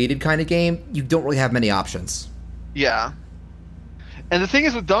isolated kind of game. You don't really have many options. Yeah. And the thing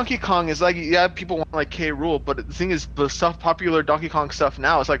is with Donkey Kong is people want K. Rool, but the thing is the popular Donkey Kong stuff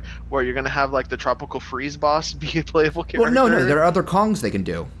now is where you're gonna have the Tropical Freeze boss be a playable character. Well, no, there are other Kongs they can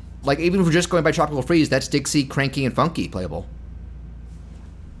do. Even if we're just going by Tropical Freeze, that's Dixie, Cranky, and Funky playable.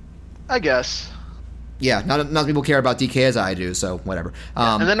 I guess. Yeah, not people care about DK as I do, so whatever.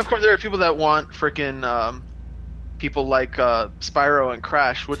 And then, of course, there are people that want freaking people like Spyro and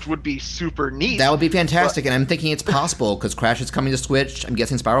Crash, which would be super neat. That would be fantastic, and I'm thinking it's possible, because Crash is coming to Switch. I'm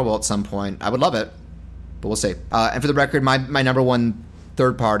guessing Spyro will at some point. I would love it, but we'll see. And for the record, my number 1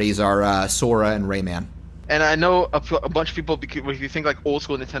 third parties are Sora and Rayman. And I know a bunch of people, if you think old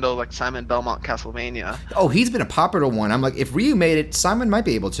school Nintendo, Simon Belmont Castlevania. Oh, he's been a popular one. I'm if Ryu made it, Simon might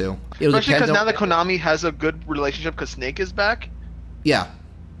be able to. Especially because now that Konami has a good relationship because Snake is back. Yeah.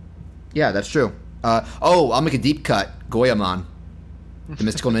 Yeah, that's true. I'll make a deep cut. Goemon. The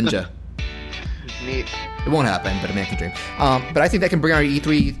Mystical Ninja. Neat. It won't happen, but a man can dream. But I think that can bring our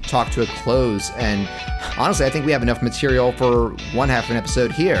E3 talk to a close. And honestly, I think we have enough material for one half of an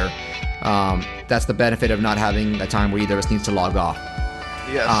episode here. That's the benefit of not having a time where either of us needs to log off.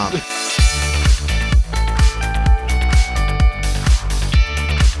 Yes.